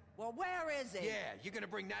sister? Well, where is he? Yeah, you're gonna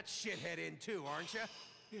bring that shithead in too, aren't you?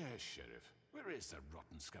 Yes, Sheriff. Where is that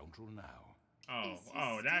rotten scoundrel now?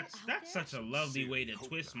 Oh, that's such a lovely way to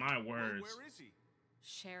twist my words. Where is he?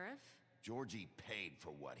 Sheriff? Georgie paid for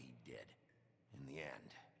what he did. In the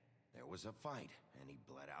end, there was a fight, and he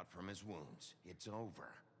bled out from his wounds. It's over.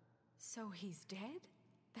 So he's dead?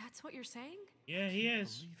 That's what you're saying? Yeah, he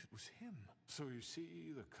is. I believe it was him. So you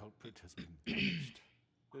see, the culprit has been punished.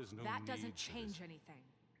 There's no That need doesn't for change this. anything.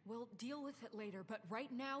 We'll deal with it later, but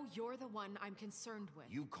right now, you're the one I'm concerned with.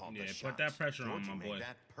 You called the shots. Put that pressure on, my boy. Made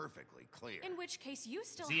that perfectly clear. In which case, you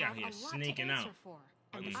still See, have out here a lot sneaking to answer out. for.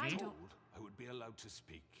 I And was I told don't... I would be allowed to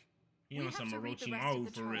speak. You know some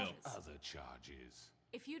Orochimaru for real. Other charges.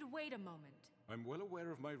 If you'd wait a moment. I'm well aware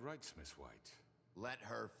of my rights, Miss White. Let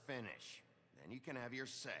her finish. Then you can have your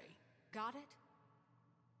say. Got it?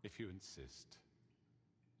 If you insist.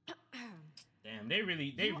 Damn, they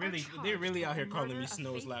really out here calling me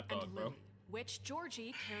Snow's lapdog, bro. Which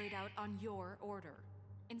Georgie carried out on your order,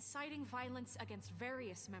 inciting violence against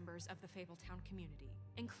various members of the Fabletown community,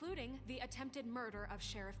 including the attempted murder of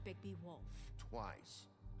Sheriff Bigby Wolf. Twice.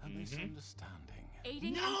 A misunderstanding.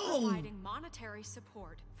 Aiding and providing monetary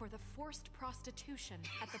support for the forced prostitution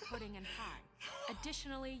at the Pudding and Pie.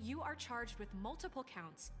 Additionally, you are charged with multiple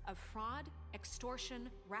counts of fraud, extortion,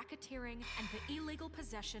 racketeering, and the illegal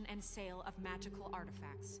possession and sale of magical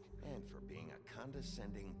artifacts. And for being a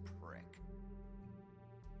condescending prick.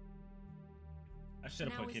 I should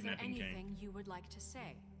have now, put is there kidnapping anything game. you would like to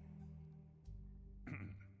say?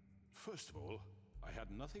 First of all, I had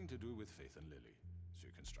nothing to do with Faith and Lily, so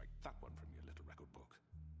you can strike that one from your little record book.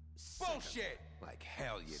 Bullshit! Like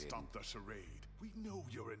hell you didn't. Stop the charade. We know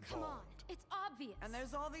you're involved. Come on, it's obvious. And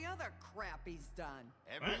there's all the other crap he's done.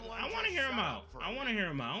 I want to hear him out. I want to hear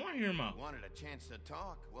him out. I want to hear him out. Wanted a chance to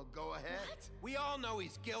talk? Well, go ahead. What? We all know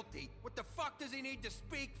he's guilty. What the fuck does he need to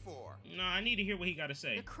speak for? No, I need to hear what he got to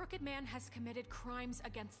say. The Crooked Man has committed crimes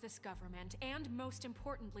against this government and, most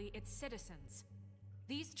importantly, its citizens.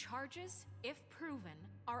 These charges, if proven,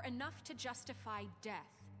 are enough to justify death,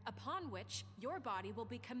 upon which your body will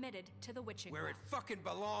be committed to the witching Where well. it fucking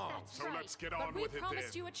belongs. That's So right. let's get But on we with it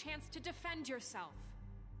promised then. you a chance to defend yourself,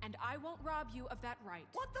 and I won't rob you of that right.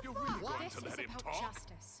 What the You're fuck? really going This to let is him about talk?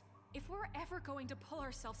 justice. If we're ever going to pull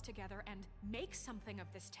ourselves together and make something of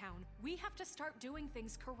this town, we have to start doing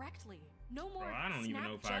things correctly. No more Bro, I don't even snap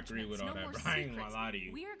know if I agree with judgments, all no that, more bro. I ain't gonna secrets. lie to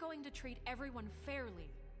you. We are going to treat everyone fairly,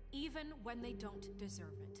 even when they don't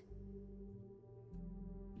deserve it.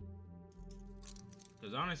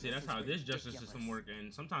 Because honestly, that's how this justice system works,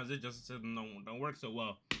 and sometimes this justice system don't work so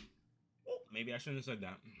well. Maybe I shouldn't have said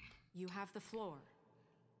that. You have the floor.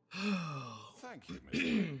 Thank you, Miss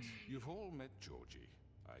White. You've all met Georgie.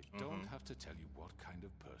 I don't have to tell you what kind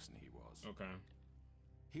of person he was. Okay.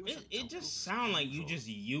 He was It just sound like you just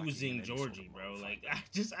using Georgie, bro. Like I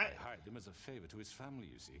hired him as a favor to his family.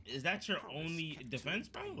 You see. Is that your only defense,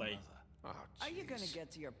 bro? Like, Are you gonna get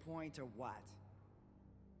to your point or what?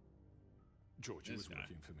 Georgie This was guy.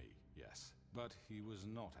 working for me, yes. But he was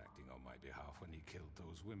not acting on my behalf when he killed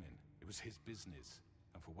those women. It was his business.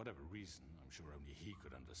 And for whatever reason, I'm sure only he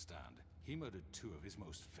could understand, he murdered 2 of his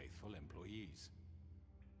most faithful employees.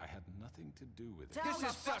 I had nothing to do with it. This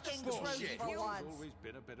is such bullshit. for He's once. always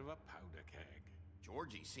been a bit of a powder keg.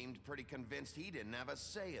 Georgie seemed pretty convinced he didn't have a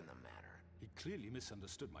say in the matter. He clearly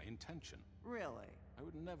misunderstood my intention. Really? I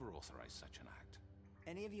would never authorize such an act.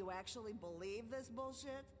 Any of you actually believe this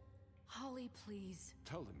bullshit? Holly, please.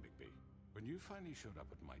 Tell them, Bigby. When you finally showed up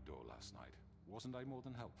at my door last night, wasn't I more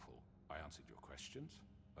than helpful? I answered your questions.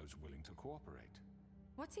 I was willing to cooperate.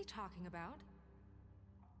 What's he talking about?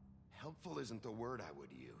 Helpful isn't the word I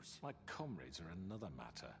would use. My comrades are another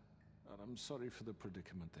matter. And I'm sorry for the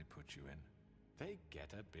predicament they put you in. They get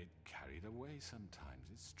a bit carried away sometimes,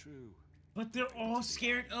 it's true. But they're all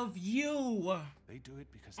scared of you. They do it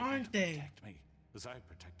because they aren't want to they? protect me, as I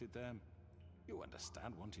protected them. You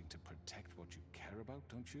understand wanting to protect what you care about,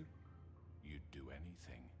 don't you? You'd do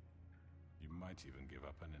anything. You might even give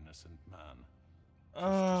up an innocent man. Just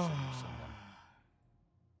to save someone.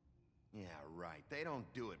 Yeah, right. They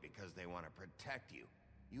don't do it because they want to protect you.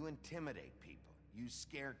 You intimidate people. Use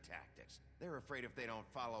scare tactics. They're afraid if they don't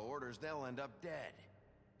follow orders, they'll end up dead.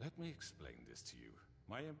 Let me explain this to you.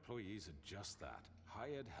 My employees are just that.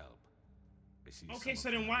 Hired help. They see Okay, so some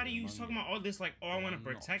of then them why have do you money. talk about all this like, oh, I want to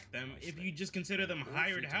They are protect not them, my if you slaves. just consider them They're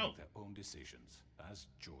hired free to help? make their own decisions, as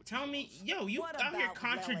George Tell me, was. yo, you What out here about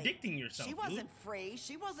contradicting Lily? yourself, She dude. wasn't free.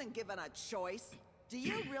 She wasn't given a choice. Do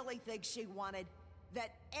you really think she wanted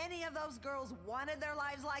that any of those girls wanted their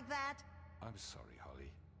lives like that? I'm sorry,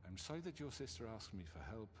 Holly. I'm sorry that your sister asked me for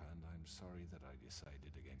help, and I'm sorry that I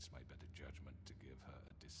decided against my better judgment to give her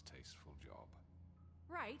a distasteful job.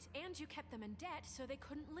 Right, and you kept them in debt so they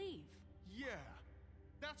couldn't leave. Yeah,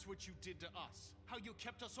 that's what you did to us. How you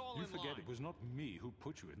kept us all You in forget line. it was not me who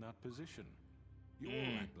put you in that position. You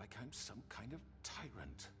all act like I'm some kind of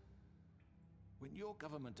tyrant. When your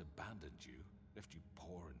government abandoned you, left you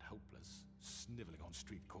poor and helpless, sniveling on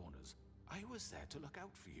street corners, I was there to look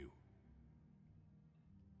out for you.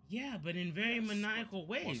 Yeah, but in very Yes, maniacal but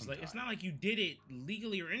ways. wasn't Like, it's I? not like you did it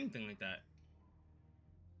legally or anything like that.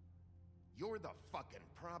 You're the fucking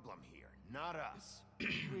problem here, not us.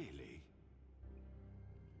 Really?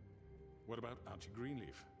 What about Auntie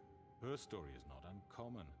Greenleaf? Her story is not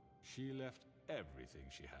uncommon. She left everything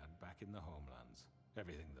she had back in the homelands.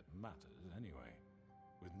 Everything that matters, anyway.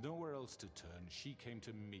 With nowhere else to turn, she came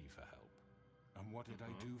to me for help. And what did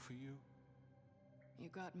I do for you? You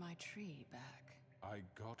got my tree back. I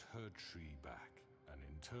got her tree back, and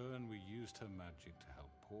in turn we used her magic to help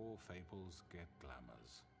poor Fables get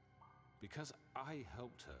glamours. Because I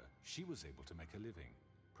helped her, she was able to make a living,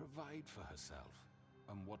 provide for herself.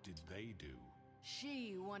 And what did they do?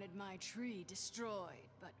 She wanted my tree destroyed,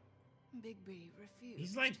 but Bigby refused.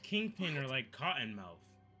 He's like Kingpin or like Cottonmouth.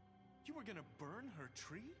 You were gonna burn her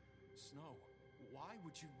tree? Snow, why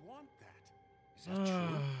would you want that? Is that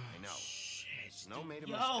true? I know. Shit. Snow made a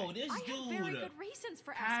Yo, mistake. this I have very dude good reasons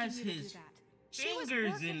for has asking you to do his that. She was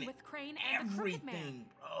fingers working in with Crane and the Crooked Man. everything,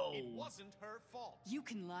 bro. It wasn't her fault. You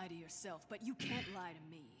can lie to yourself, but you can't lie to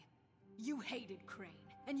me. You hated Crane,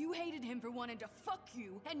 and you hated him for wanting to fuck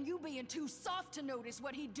you, and you being too soft to notice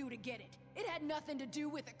what he'd do to get it. It had nothing to do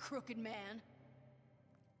with a crooked man.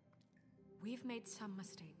 We've made some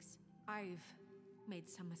mistakes. I've made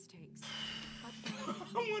some mistakes. But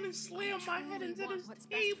I want to slam my head into this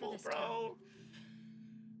table, bro.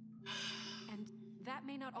 And that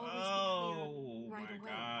may not always Oh be clear right my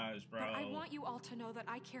away. gosh, bro. But I want you all to know that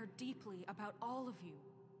I care deeply about all of you.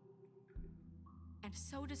 And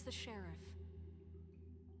so does the sheriff.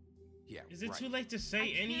 Yeah, Is it right. too late to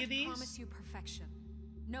say any of I these? can't promise you perfection.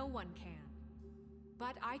 No one can.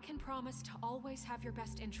 But I can promise to always have your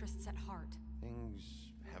best interests at heart.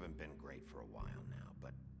 Things haven't been great for a while now,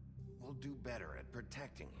 but we'll do better at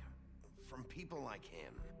protecting you. From people like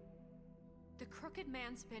him. The Crooked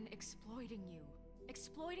Man's been exploiting you.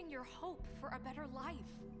 Exploiting your hope for a better life.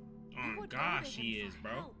 Oh You would go gosh, to he him is, for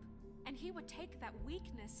bro. help, and he would take that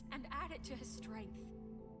weakness and add it to his strength.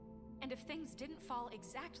 And if things didn't fall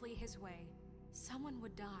exactly his way, someone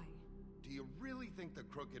would die. Do you really think the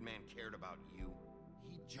Crooked Man cared about you?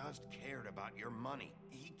 He just cared about your money.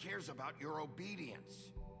 He cares about your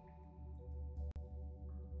obedience.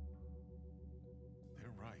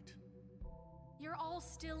 They're right. You're all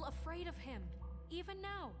still afraid of him, even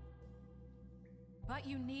now. But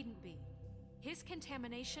you needn't be. His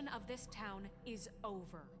contamination of this town is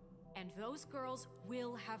over. And those girls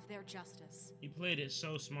will have their justice. He played it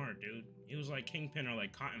so smart, dude. He was like Kingpin or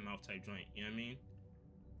like Cottonmouth type joint, you know what I mean?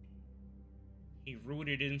 He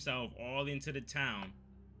rooted himself all into the town.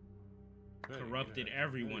 corrupted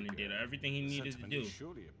everyone and did everything he needed to do.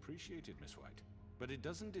 Surely appreciated, Miss White. But it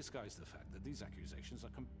doesn't disguise the fact that these accusations are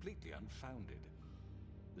completely unfounded.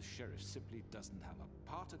 The sheriff simply doesn't have a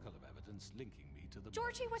particle of evidence linking me to the...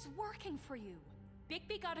 Georgie was working for you.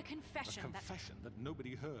 Bigby got a confession. A confession that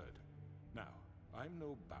nobody heard. Now, I'm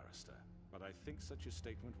no barrister, but I think such a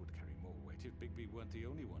statement would carry more weight if Bigby weren't the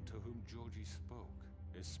only one to whom Georgie spoke.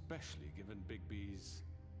 Especially given Bigby's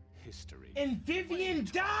history. And Vivian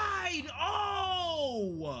died!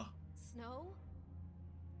 Oh! Snow?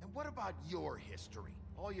 And what about your history?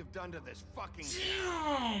 All you've done to this fucking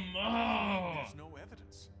Damn! Oh. There's no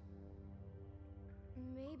evidence.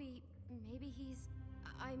 Maybe he's...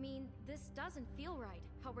 I mean, this doesn't feel right,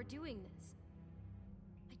 how we're doing this.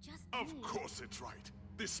 I just Of course it's right.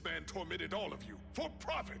 This man tormented all of you for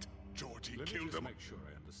profit. Georgie Let me killed just him. make sure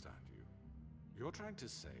I understand you. You're trying to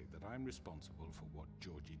say that I'm responsible for what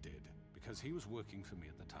Georgie did because he was working for me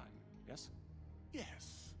at the time, yes?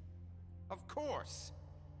 Yes. Of course.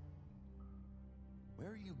 Where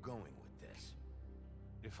are you going with this?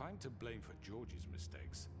 If I'm to blame for Georgie's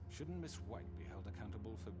mistakes, shouldn't Miss White be held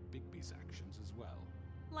accountable for Bigby's actions as well?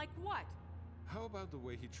 Like what? How about the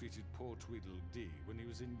way he treated poor Tweedledee when he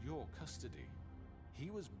was in your custody? He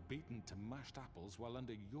was beaten to mashed apples while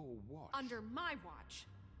under your watch. Under my watch.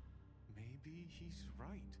 Maybe he's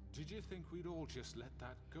right. Did you think we'd all just let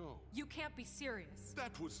that go? You can't be serious.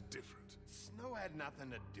 That was different. Snow had nothing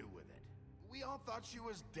to do with it. We all thought she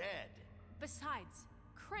was dead. Besides,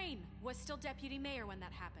 Crane was still deputy mayor when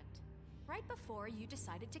that happened. Right before you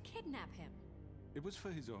decided to kidnap him. It was for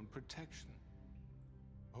his own protection.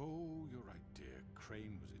 Oh, you're right, dear.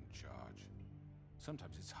 Crane was in charge.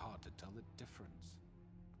 Sometimes it's hard to tell the difference.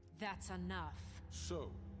 That's enough.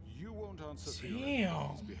 So, you won't answer for your Damn.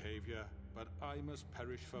 his behavior, but I must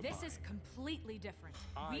perish for mine. This is completely different.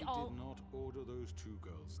 I We all... did not order those two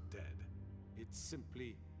girls dead. It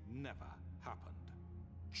simply never happened.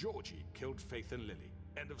 Georgie killed Faith and Lily.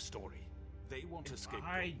 End of story. They want to scapegoat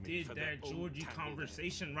I me did for their that own Georgie tangled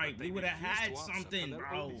conversation end, right, but we they would have refuse had to answer something, for their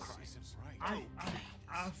bro. own crimes.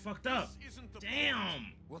 I fucked up.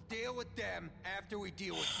 Damn. We'll deal with them after we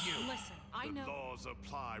deal with you. Listen, I know... The laws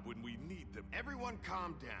apply when we need them. Everyone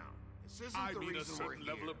calm down. This isn't I the mean, a reason we're certain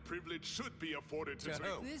here. level of privilege should be afforded to...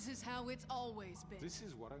 This is how it's always been. This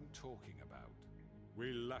is what I'm talking about.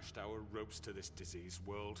 We lashed our ropes to this diseased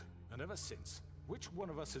world, and ever since, which one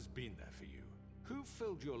of us has been there for you? Who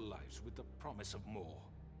filled your lives with the promise of more?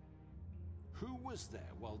 Who was there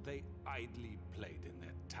while they idly played in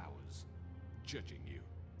their towers, judging you,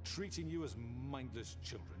 treating you as mindless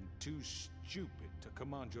children, too stupid to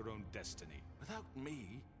command your own destiny? Without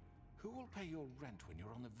me, who will pay your rent when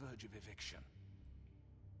you're on the verge of eviction?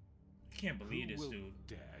 I can't believe Who this, will dude.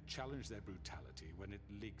 dare challenge their brutality when it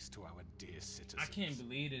leaks to our dear citizens? I can't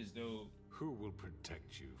believe this, dude. Who will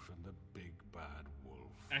protect you from the big bad wolf?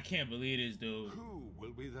 I can't believe this, dude. Who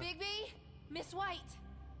will be the... Bigby! Miss White!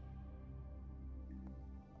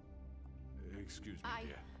 Excuse me,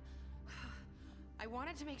 dear. I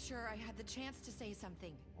wanted to make sure I had the chance to say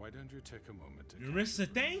something. Why don't you take a moment to... Marissa,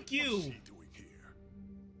 thank you. What's she doing here?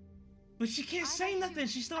 But she can't say nothing.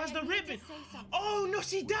 She still has the need ribbon. to say something. Oh, no,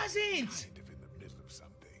 she doesn't. Kind of in the middle of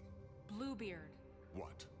something. Bluebeard.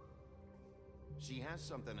 What? She has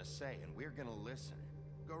something to say, and we're gonna listen.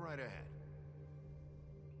 Go right ahead.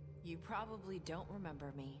 You probably don't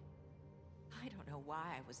remember me. I don't know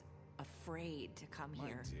why I was afraid to come My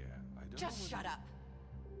here. dear, I don't Just know shut up.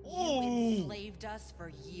 Oh. You enslaved us for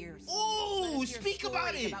years. Oh, Let us hear speak about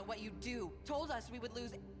stories it. About what you do. Told us we would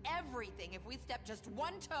lose everything if we stepped just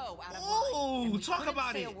one toe out of Oh, line. And we talk couldn't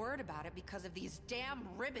about say it. a word about it because of these damn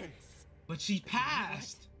ribbons. But she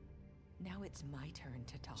passed. Now it's my turn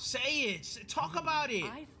to talk. Say it. Talk about it.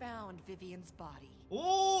 I found Vivian's body.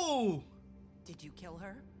 Oh. Did you kill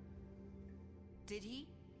her? Did he?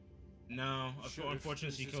 No, Sheriff,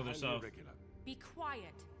 unfortunately, she this killed is highly herself. irregular. Be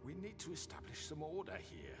quiet. We need to establish some order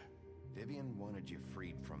here. Vivian wanted you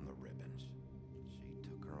freed from the ribbons. She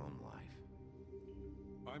took her own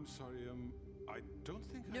life. I'm sorry, I don't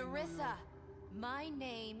think I know Narissa. your- My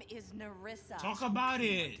name is Narissa. Talk about My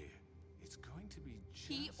it. dear, it's going to be just...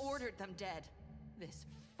 He ordered them dead. This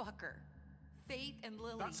fucker. Faith and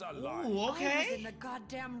Lily. That's a lie. Ooh, I was okay. in the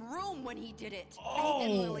goddamn room when he did it. Oh. Faith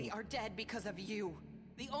and Lily are dead because of you.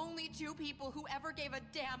 The only two people who ever gave a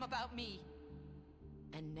damn about me.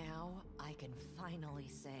 And now I can finally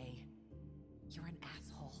say, you're an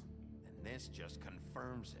asshole. And this just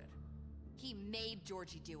confirms it. He made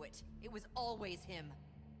Georgie do it. It was always him.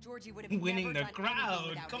 Georgie would have Winning never the done anything crowd.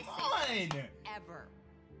 without Come his say-so. on. Ever.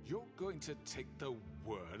 You're going to take the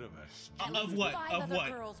word of a stupid... Of what? Five Of other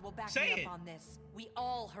what? girls will back Say me it. up on this. We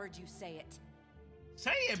all heard you say it.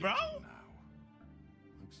 Say it, bro.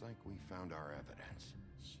 Looks like we found our evidence.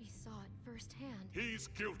 She saw it firsthand. He's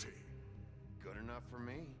guilty. Good enough for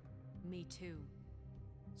me? Me too.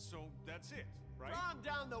 So that's it, right? Calm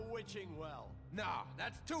down the witching well. Nah,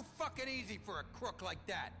 that's too fucking easy for a crook like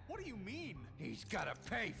that. What do you mean? He's gotta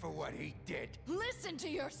pay for what he did. Listen to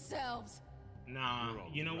yourselves! Nah, We're all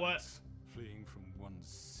you know what? rats, fleeing from one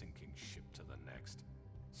sinking ship to the next.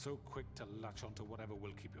 So quick to latch onto whatever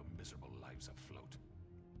will keep your miserable lives afloat.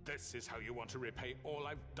 This is how you want to repay all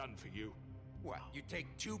I've done for you. What, you take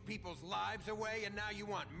two people's lives away and now you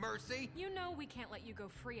want mercy? You know we can't let you go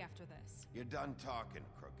free after this. You're done talking,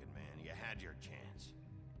 crooked man. You had your chance.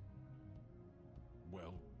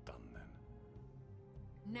 Well done, then.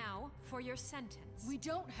 Now, for your sentence. We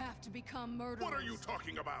don't have to become murderers. What are you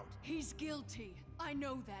talking about? He's guilty. I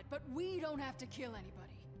know that, but we don't have to kill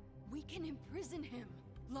anybody. We can imprison him.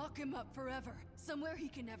 Lock him up forever. Somewhere he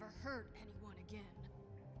can never hurt anyone again.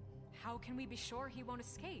 How can we be sure he won't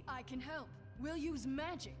escape? I can help. We'll use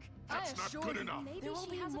magic. That's not good enough. Maybe There will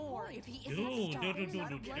she be has more a point. if he Dude, isn't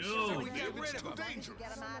stopped. dude. So we get rid It's of too him. dangerous.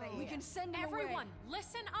 Get him out of here. We can send him Everyone, away.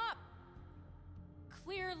 listen up!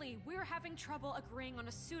 Clearly, we're having trouble agreeing on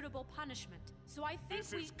a suitable punishment. So I think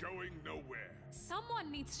This is going nowhere.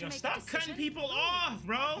 someone needs to Yo, make a stop decision. cutting people off, I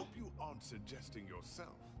bro. hope you aren't suggesting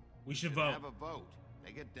yourself. We should Should vote. have a vote.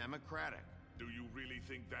 Make it democratic. Do you really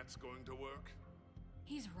think that's going to work?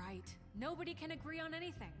 He's right. Nobody can agree on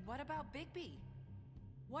anything. What about Bigby?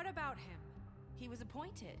 What about him? He was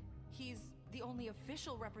appointed. He's the only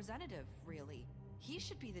official representative, really. He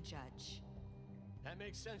should be the judge. That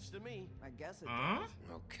makes sense to me. I guess it Huh? does.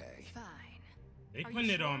 Okay. Fine. They Are you putting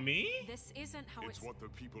it sure? on me? This isn't how It's what the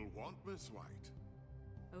people want, Miss White.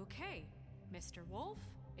 Okay, Mr. Wolf,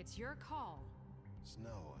 it's your call.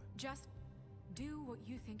 Snow. Just do what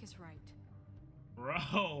you think is right.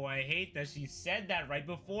 Bro, I hate that she said that right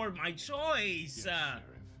before my choice. Yes, Sheriff.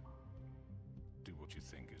 Do what you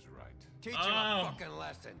think is right. Teach him a fucking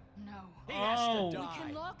lesson. No. He has to We die.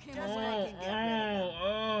 can lock him Just away. fucking get rid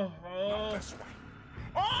of him. Not this way.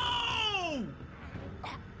 Oh!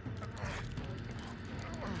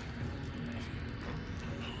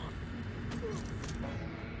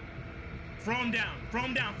 Throw him down. Throw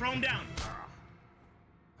him down. Throw him down.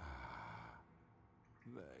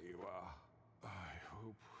 There you are. I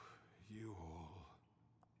hope you all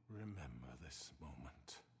remember this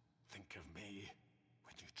moment. Think of me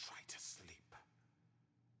when you try to sleep.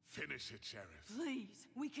 Finish it, Sheriff. Please,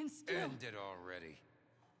 we can still. End it already.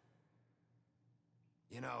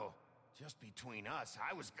 You know, just between us,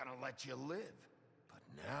 I was gonna let you live. But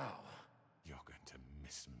now... You're going to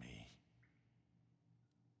miss me.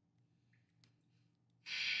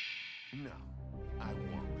 No, I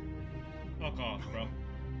won't. Fuck off, bro.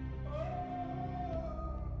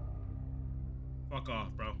 Fuck off,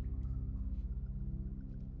 bro.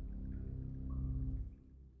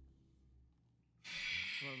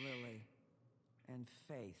 For Lily. And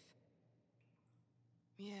Faith.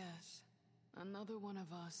 Yes. Another one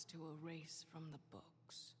of us to erase from the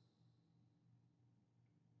books.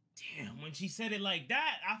 Damn, when she said it like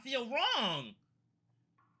that, I feel wrong.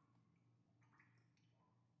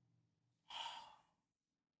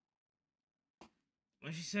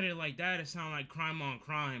 When she said it like that, it sounded like crime on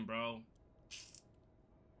crime, bro.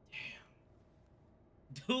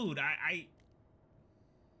 Damn. Dude, I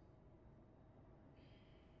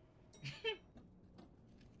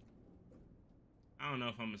I don't know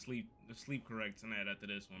if I'm asleep correct tonight after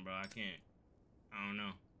this one, bro. I can't. I don't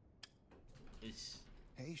know.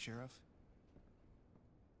 Hey, Sheriff.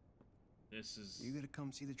 This is... You gonna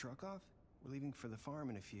come see the truck off? We're leaving for the farm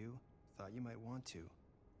in a few. Thought you might want to.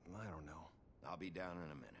 I don't know. I'll be down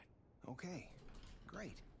in a minute. Okay.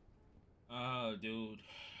 Great. Oh, dude.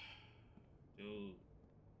 Dude.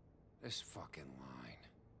 This fucking line.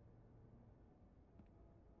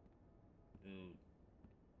 Dude.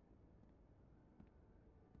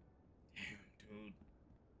 Damn, dude.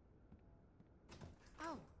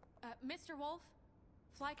 Oh, Mr. Wolf,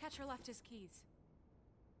 Flycatcher left his keys.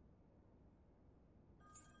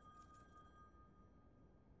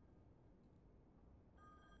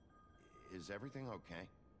 Is everything okay?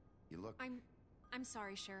 You look... I'm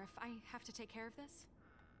sorry, Sheriff. I have to take care of this.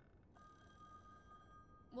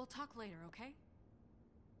 We'll talk later, okay?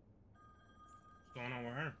 What's going on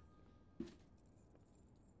with her?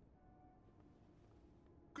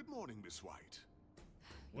 Good morning, Miss White.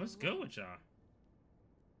 What's good with y'all?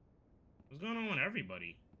 What's going on with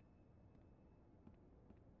everybody?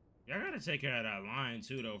 Y'all gotta take care of that line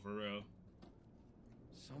too, though, for real.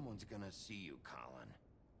 Someone's gonna see you, Colin.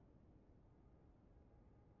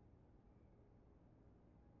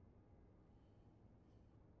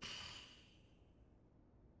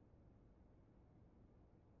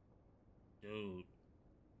 Dude.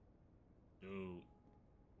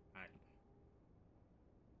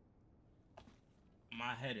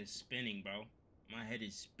 My head is spinning, bro. My head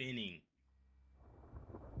is spinning.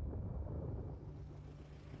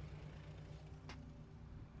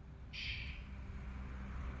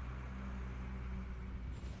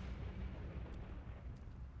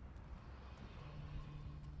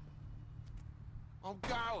 I'm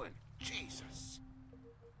going. Jesus.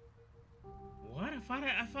 What?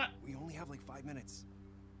 I thought... We only have like 5 minutes.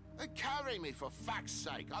 Carry me for fuck's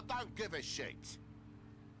sake. I don't give a shit.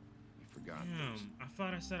 You forgot. Damn, I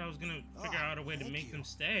thought I said I was gonna figure out a way to make them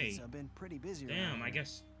stay. I've been pretty busy. Damn, I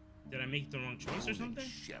guess... Did I make the wrong choice or something?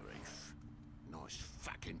 Sheriff. Nice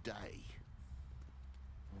fucking day.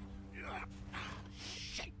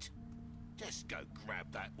 Shit. Just go grab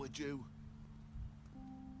that, would you?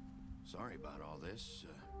 Sorry about all this.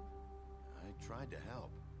 I tried to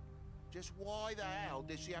help. Just why the hell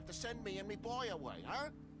did she have to send me and me boy away, huh?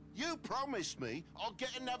 You promised me I'll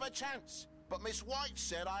get another chance, but Miss White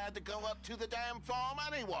said I had to go up to the damn farm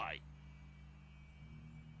anyway.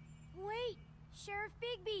 Wait, Sheriff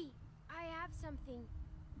Bigby, I have something.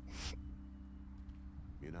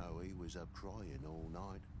 You know, he was up crying all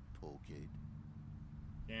night, poor kid.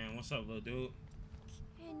 Damn, what's up, little dude?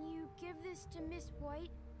 Can you give this to Miss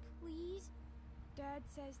White, please? Dad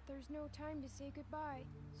says there's no time to say goodbye,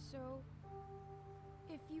 so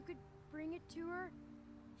if you could bring it to her,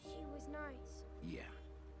 she was nice. Yeah,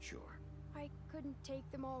 sure. I couldn't take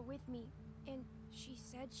them all with me, and she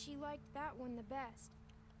said she liked that one the best.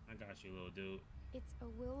 I got you, little dude. It's a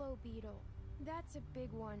willow beetle. That's a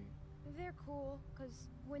big one. They're cool, because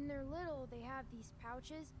when they're little, they have these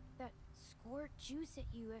pouches that squirt juice at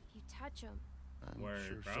you if you touch them. Word,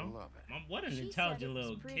 sure bro. she'll love it. Mom, what an She intelligent said it was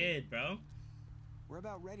little pretty. kid, bro. We're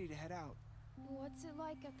about ready to head out. What's it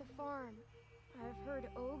like at the farm? I've heard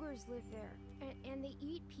ogres live there, and they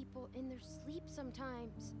eat people in their sleep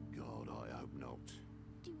sometimes. God, I hope not.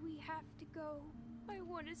 Do we have to go? I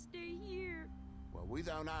want to stay here. Well, we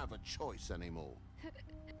don't have a choice anymore.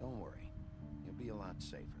 Don't worry. You'll be a lot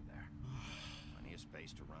safer there. Plenty of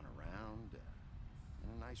space to run around,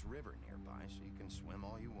 and a nice river nearby so you can swim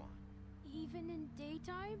all you want. Even in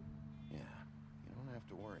daytime? Yeah, you don't have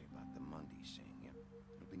to worry about the Mundy seeing you.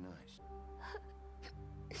 It'll be nice.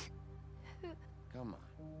 Come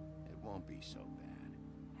on, it won't be so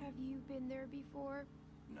bad. Have you been there before?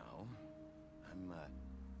 No,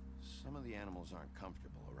 some of the animals aren't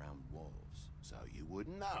comfortable around wolves. So you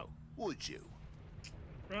wouldn't know, would you?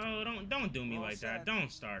 Bro, don't do me Well like said. that.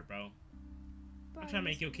 Don't start, bro. I'm trying to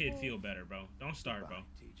make your kid feel better, bro. Don't start, bro.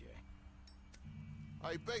 TJ.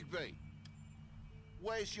 Hey, Bigby.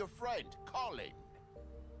 Where's your friend, Colin?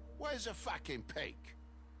 Where's the fucking pig?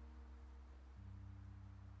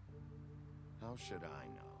 How should I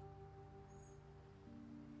know?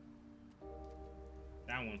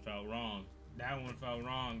 That one felt wrong. That one felt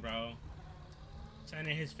wrong, bro.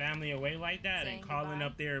 Sending his family away like that Saying and calling goodbye.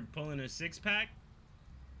 up there pulling a six-pack.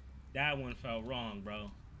 That one felt wrong,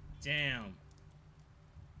 bro. Damn.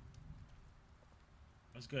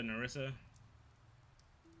 What's good, Narissa?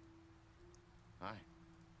 Hi.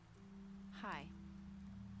 Hi.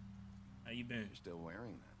 How you been? You're still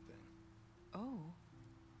wearing that thing. Oh.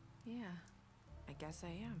 Yeah. I guess I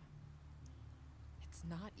am. It's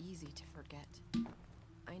not easy to forget.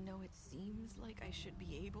 I know it seems like I should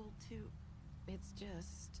be able to. It's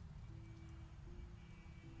just...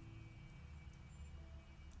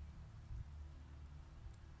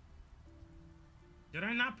 Did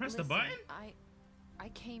I not press the Listen, button? I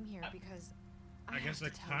came here because I guess have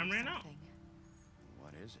the to tell time you ran out. something.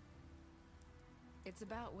 What is it? It's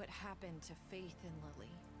about what happened to Faith and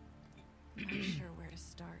Lily. I'm not sure where to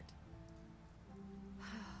start.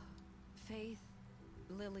 Faith,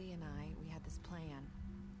 Lily, and I, we had this plan.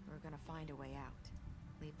 We were gonna find a way out.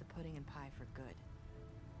 Leave the pudding and pie for good.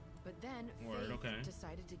 But then Word, Faith okay.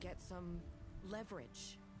 decided to get some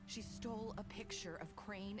leverage. She stole a picture of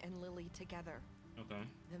Crane and Lily together. Okay.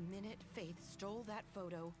 The minute Faith stole that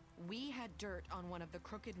photo, we had dirt on one of the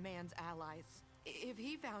Crooked Man's allies. If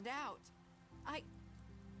he found out, I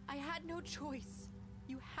had no choice.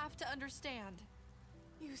 You have to understand.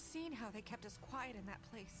 You've seen how they kept us quiet in that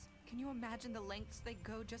place. Can you imagine the lengths they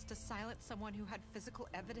go just to silence someone who had physical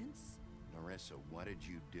evidence? Narissa, what did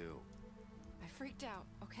you do? I freaked out,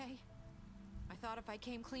 okay? I thought if I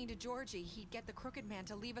came clean to Georgie, he'd get the Crooked Man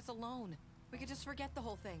to leave us alone. We could just forget the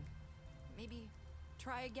whole thing. Maybe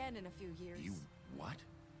try again in a few years. You What?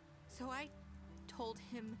 So I told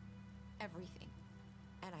him everything,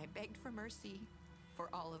 and I begged for mercy for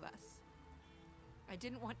all of us. I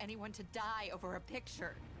didn't want anyone to die over a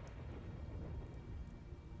picture.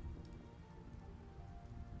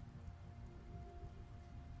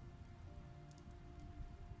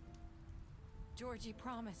 Georgie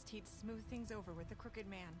promised he'd smooth things over with the Crooked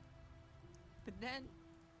Man. But then...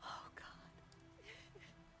 Oh, God.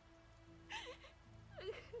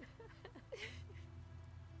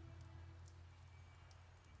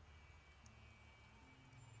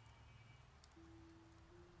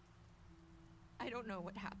 I don't know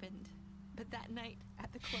what happened, but that night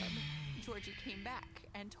at the club, Georgie came back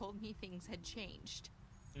and told me things had changed.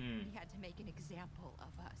 He had to make an example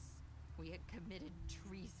of us. We had committed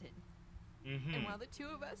treason. And while the two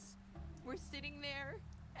of us were sitting there,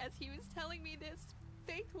 as he was telling me this,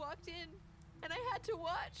 Faith walked in, and I had to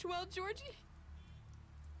watch while Georgie...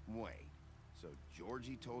 Wait, so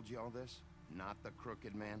Georgie told you all this? Not the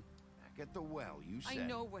Crooked Man? Back at the well, you said... I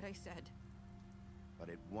know what I said. But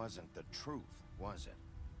it wasn't the truth, was it?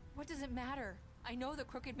 What does it matter? I know the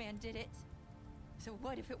Crooked Man did it. So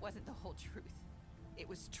what if it wasn't the whole truth? It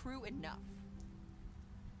was true enough.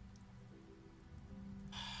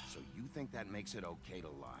 So you think that makes it okay to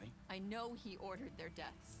lie? I know he ordered their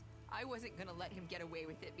deaths. I wasn't gonna let him get away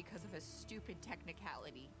with it because of a stupid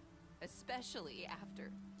technicality. Especially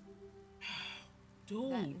after...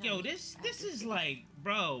 Dude, yo, this is like,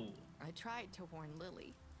 bro. I tried to warn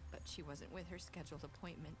Lily, but she wasn't with her scheduled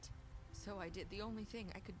appointment. So I did the only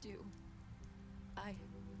thing I could do.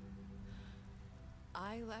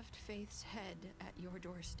 I left Faith's head at your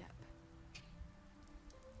doorstep.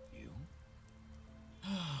 You?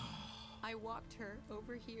 I walked her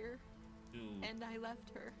over here, Dude. and I left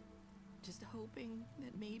her, just hoping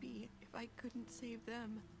that maybe if I couldn't save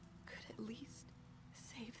them, could at least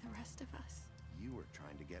save the rest of us. You were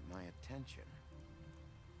trying to get my attention.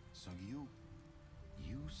 So you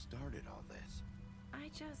started all this. I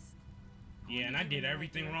just... Yeah, and I did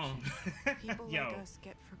everything wrong. People Yo. like us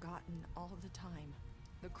get forgotten all the time.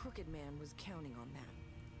 The Crooked Man was counting on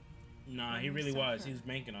that. Nah, When he we really was. suffer, He was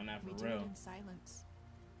banking on that we for do real. it in silence,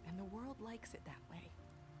 and the world likes it that way.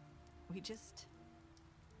 We just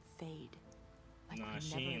fade. Like Nah, we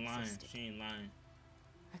she never ain't lying. existed. She ain't lying.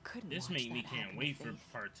 I couldn't This watch made me that can't happen wait to for Faith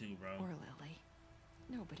part 2, bro. or Lily.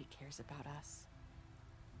 Nobody cares about us.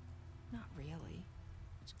 Not really.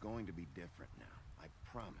 It's going to be different now. I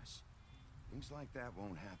promise. Things like that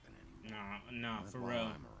won't happen anymore. Nah, Not for while real. I'm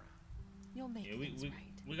around. You'll make Yeah, things we right.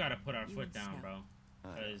 we gotta put our You foot and down, Snow. bro. I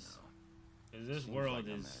don't Cause know. this Seems world like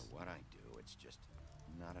no is matter what I do, it's just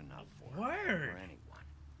not enough for Word. or anyone.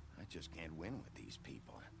 I just can't win with these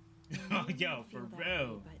people. Oh, Maybe yo, you for feel that way,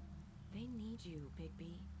 real. but they need you,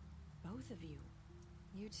 Bigby. Both of you.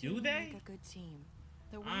 You two Do they? make a good team.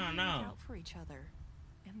 The way I don't you know. look out for each other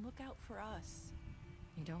and look out for us.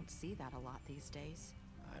 You don't see that a lot these days.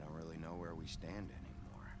 I don't really know where we stand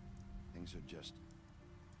anymore. Things are just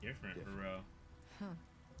different for real. Huh.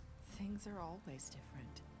 Things are always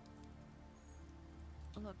different.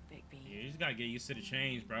 Look, Bigby. Yeah, you just gotta get used to the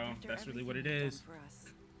change, bro. After That's really what it everything you've is. done for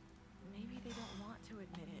us, maybe they don't want to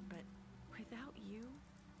admit it, but without you,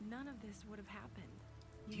 none of this would have happened.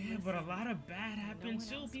 You Yeah, but a listened. lot of bad No happened one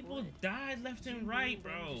too. else People would. died left You and knew right,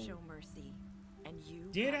 when bro. to show mercy, and you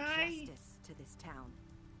Did brought I? justice to this town.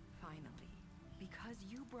 Finally, because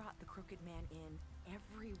you brought the Crooked Man in,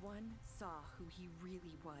 everyone saw who he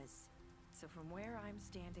really was. So from where I'm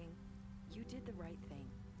standing, you did the right thing.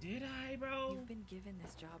 Did I, bro? You've been given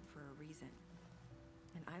this job for a reason.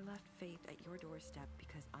 And I left Faith at your doorstep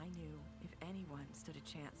because I knew if anyone stood a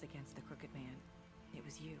chance against the Crooked Man, it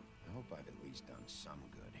was you. I hope I've at least done some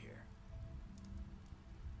good here.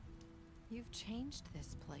 You've changed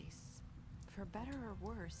this place. For better or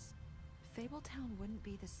worse, Fabletown wouldn't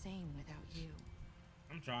be the same without you.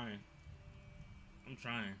 I'm trying. I'm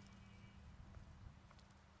trying.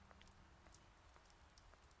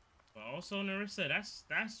 But also, Narissa,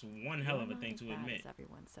 that's one hell of a You're thing not to as bad admit. as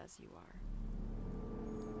everyone says you are.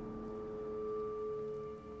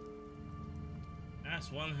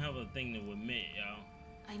 That's one hell of a thing to admit, yo.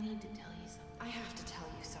 I need to tell you something. I have to tell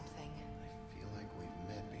you something. I feel like we've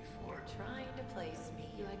met before. You're trying to place me.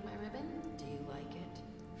 You like my ribbon? Do you like it?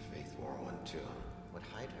 Faith wore one too. Would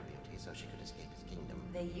hide her beauty so she could escape his kingdom.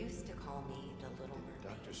 They used to call me the Little Did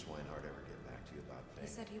Mermaid. Dr. Swinehart ever get back to you about He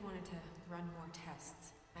Faith? said he wanted to run more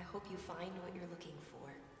tests. I hope you find what you're looking for.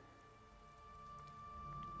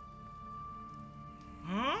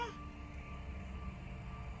 Huh?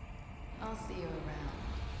 I'll see you around.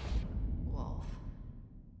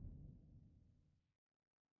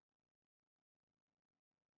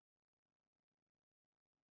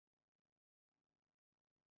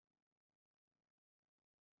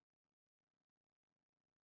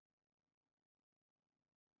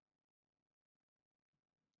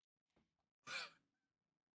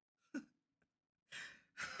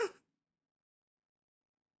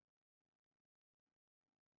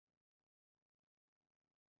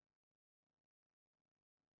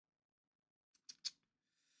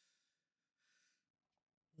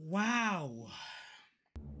 Wow.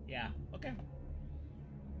 Yeah, okay.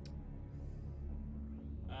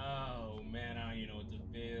 Oh man, I don't even know what to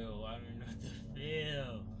feel. I don't even know what to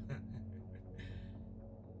feel.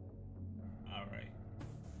 Alright.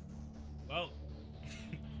 Well,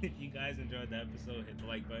 if you guys enjoyed the episode, hit the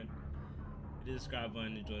like button, hit the subscribe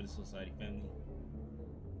button, enjoy the Society family.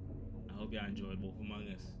 I hope y'all enjoyed Wolf Among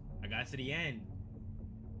Us. I got to the end.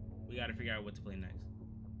 We gotta figure out what to play next.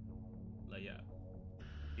 Love y'all.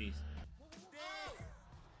 Peace.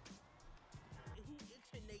 Who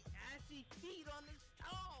itching they assy feet on the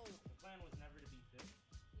stove? The plan was never to be fixed.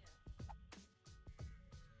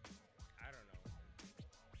 I don't know.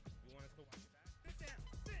 You want us to watch that? Sit down!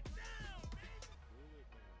 Sit down! Do it,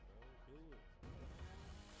 man, bro. Do it.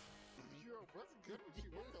 Yo, what's good with you?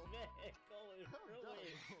 What the man? Going through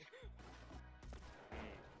it.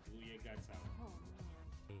 Hey, do your guts out. Oh, man.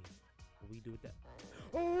 Hey, what we do with that?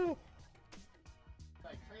 Oh!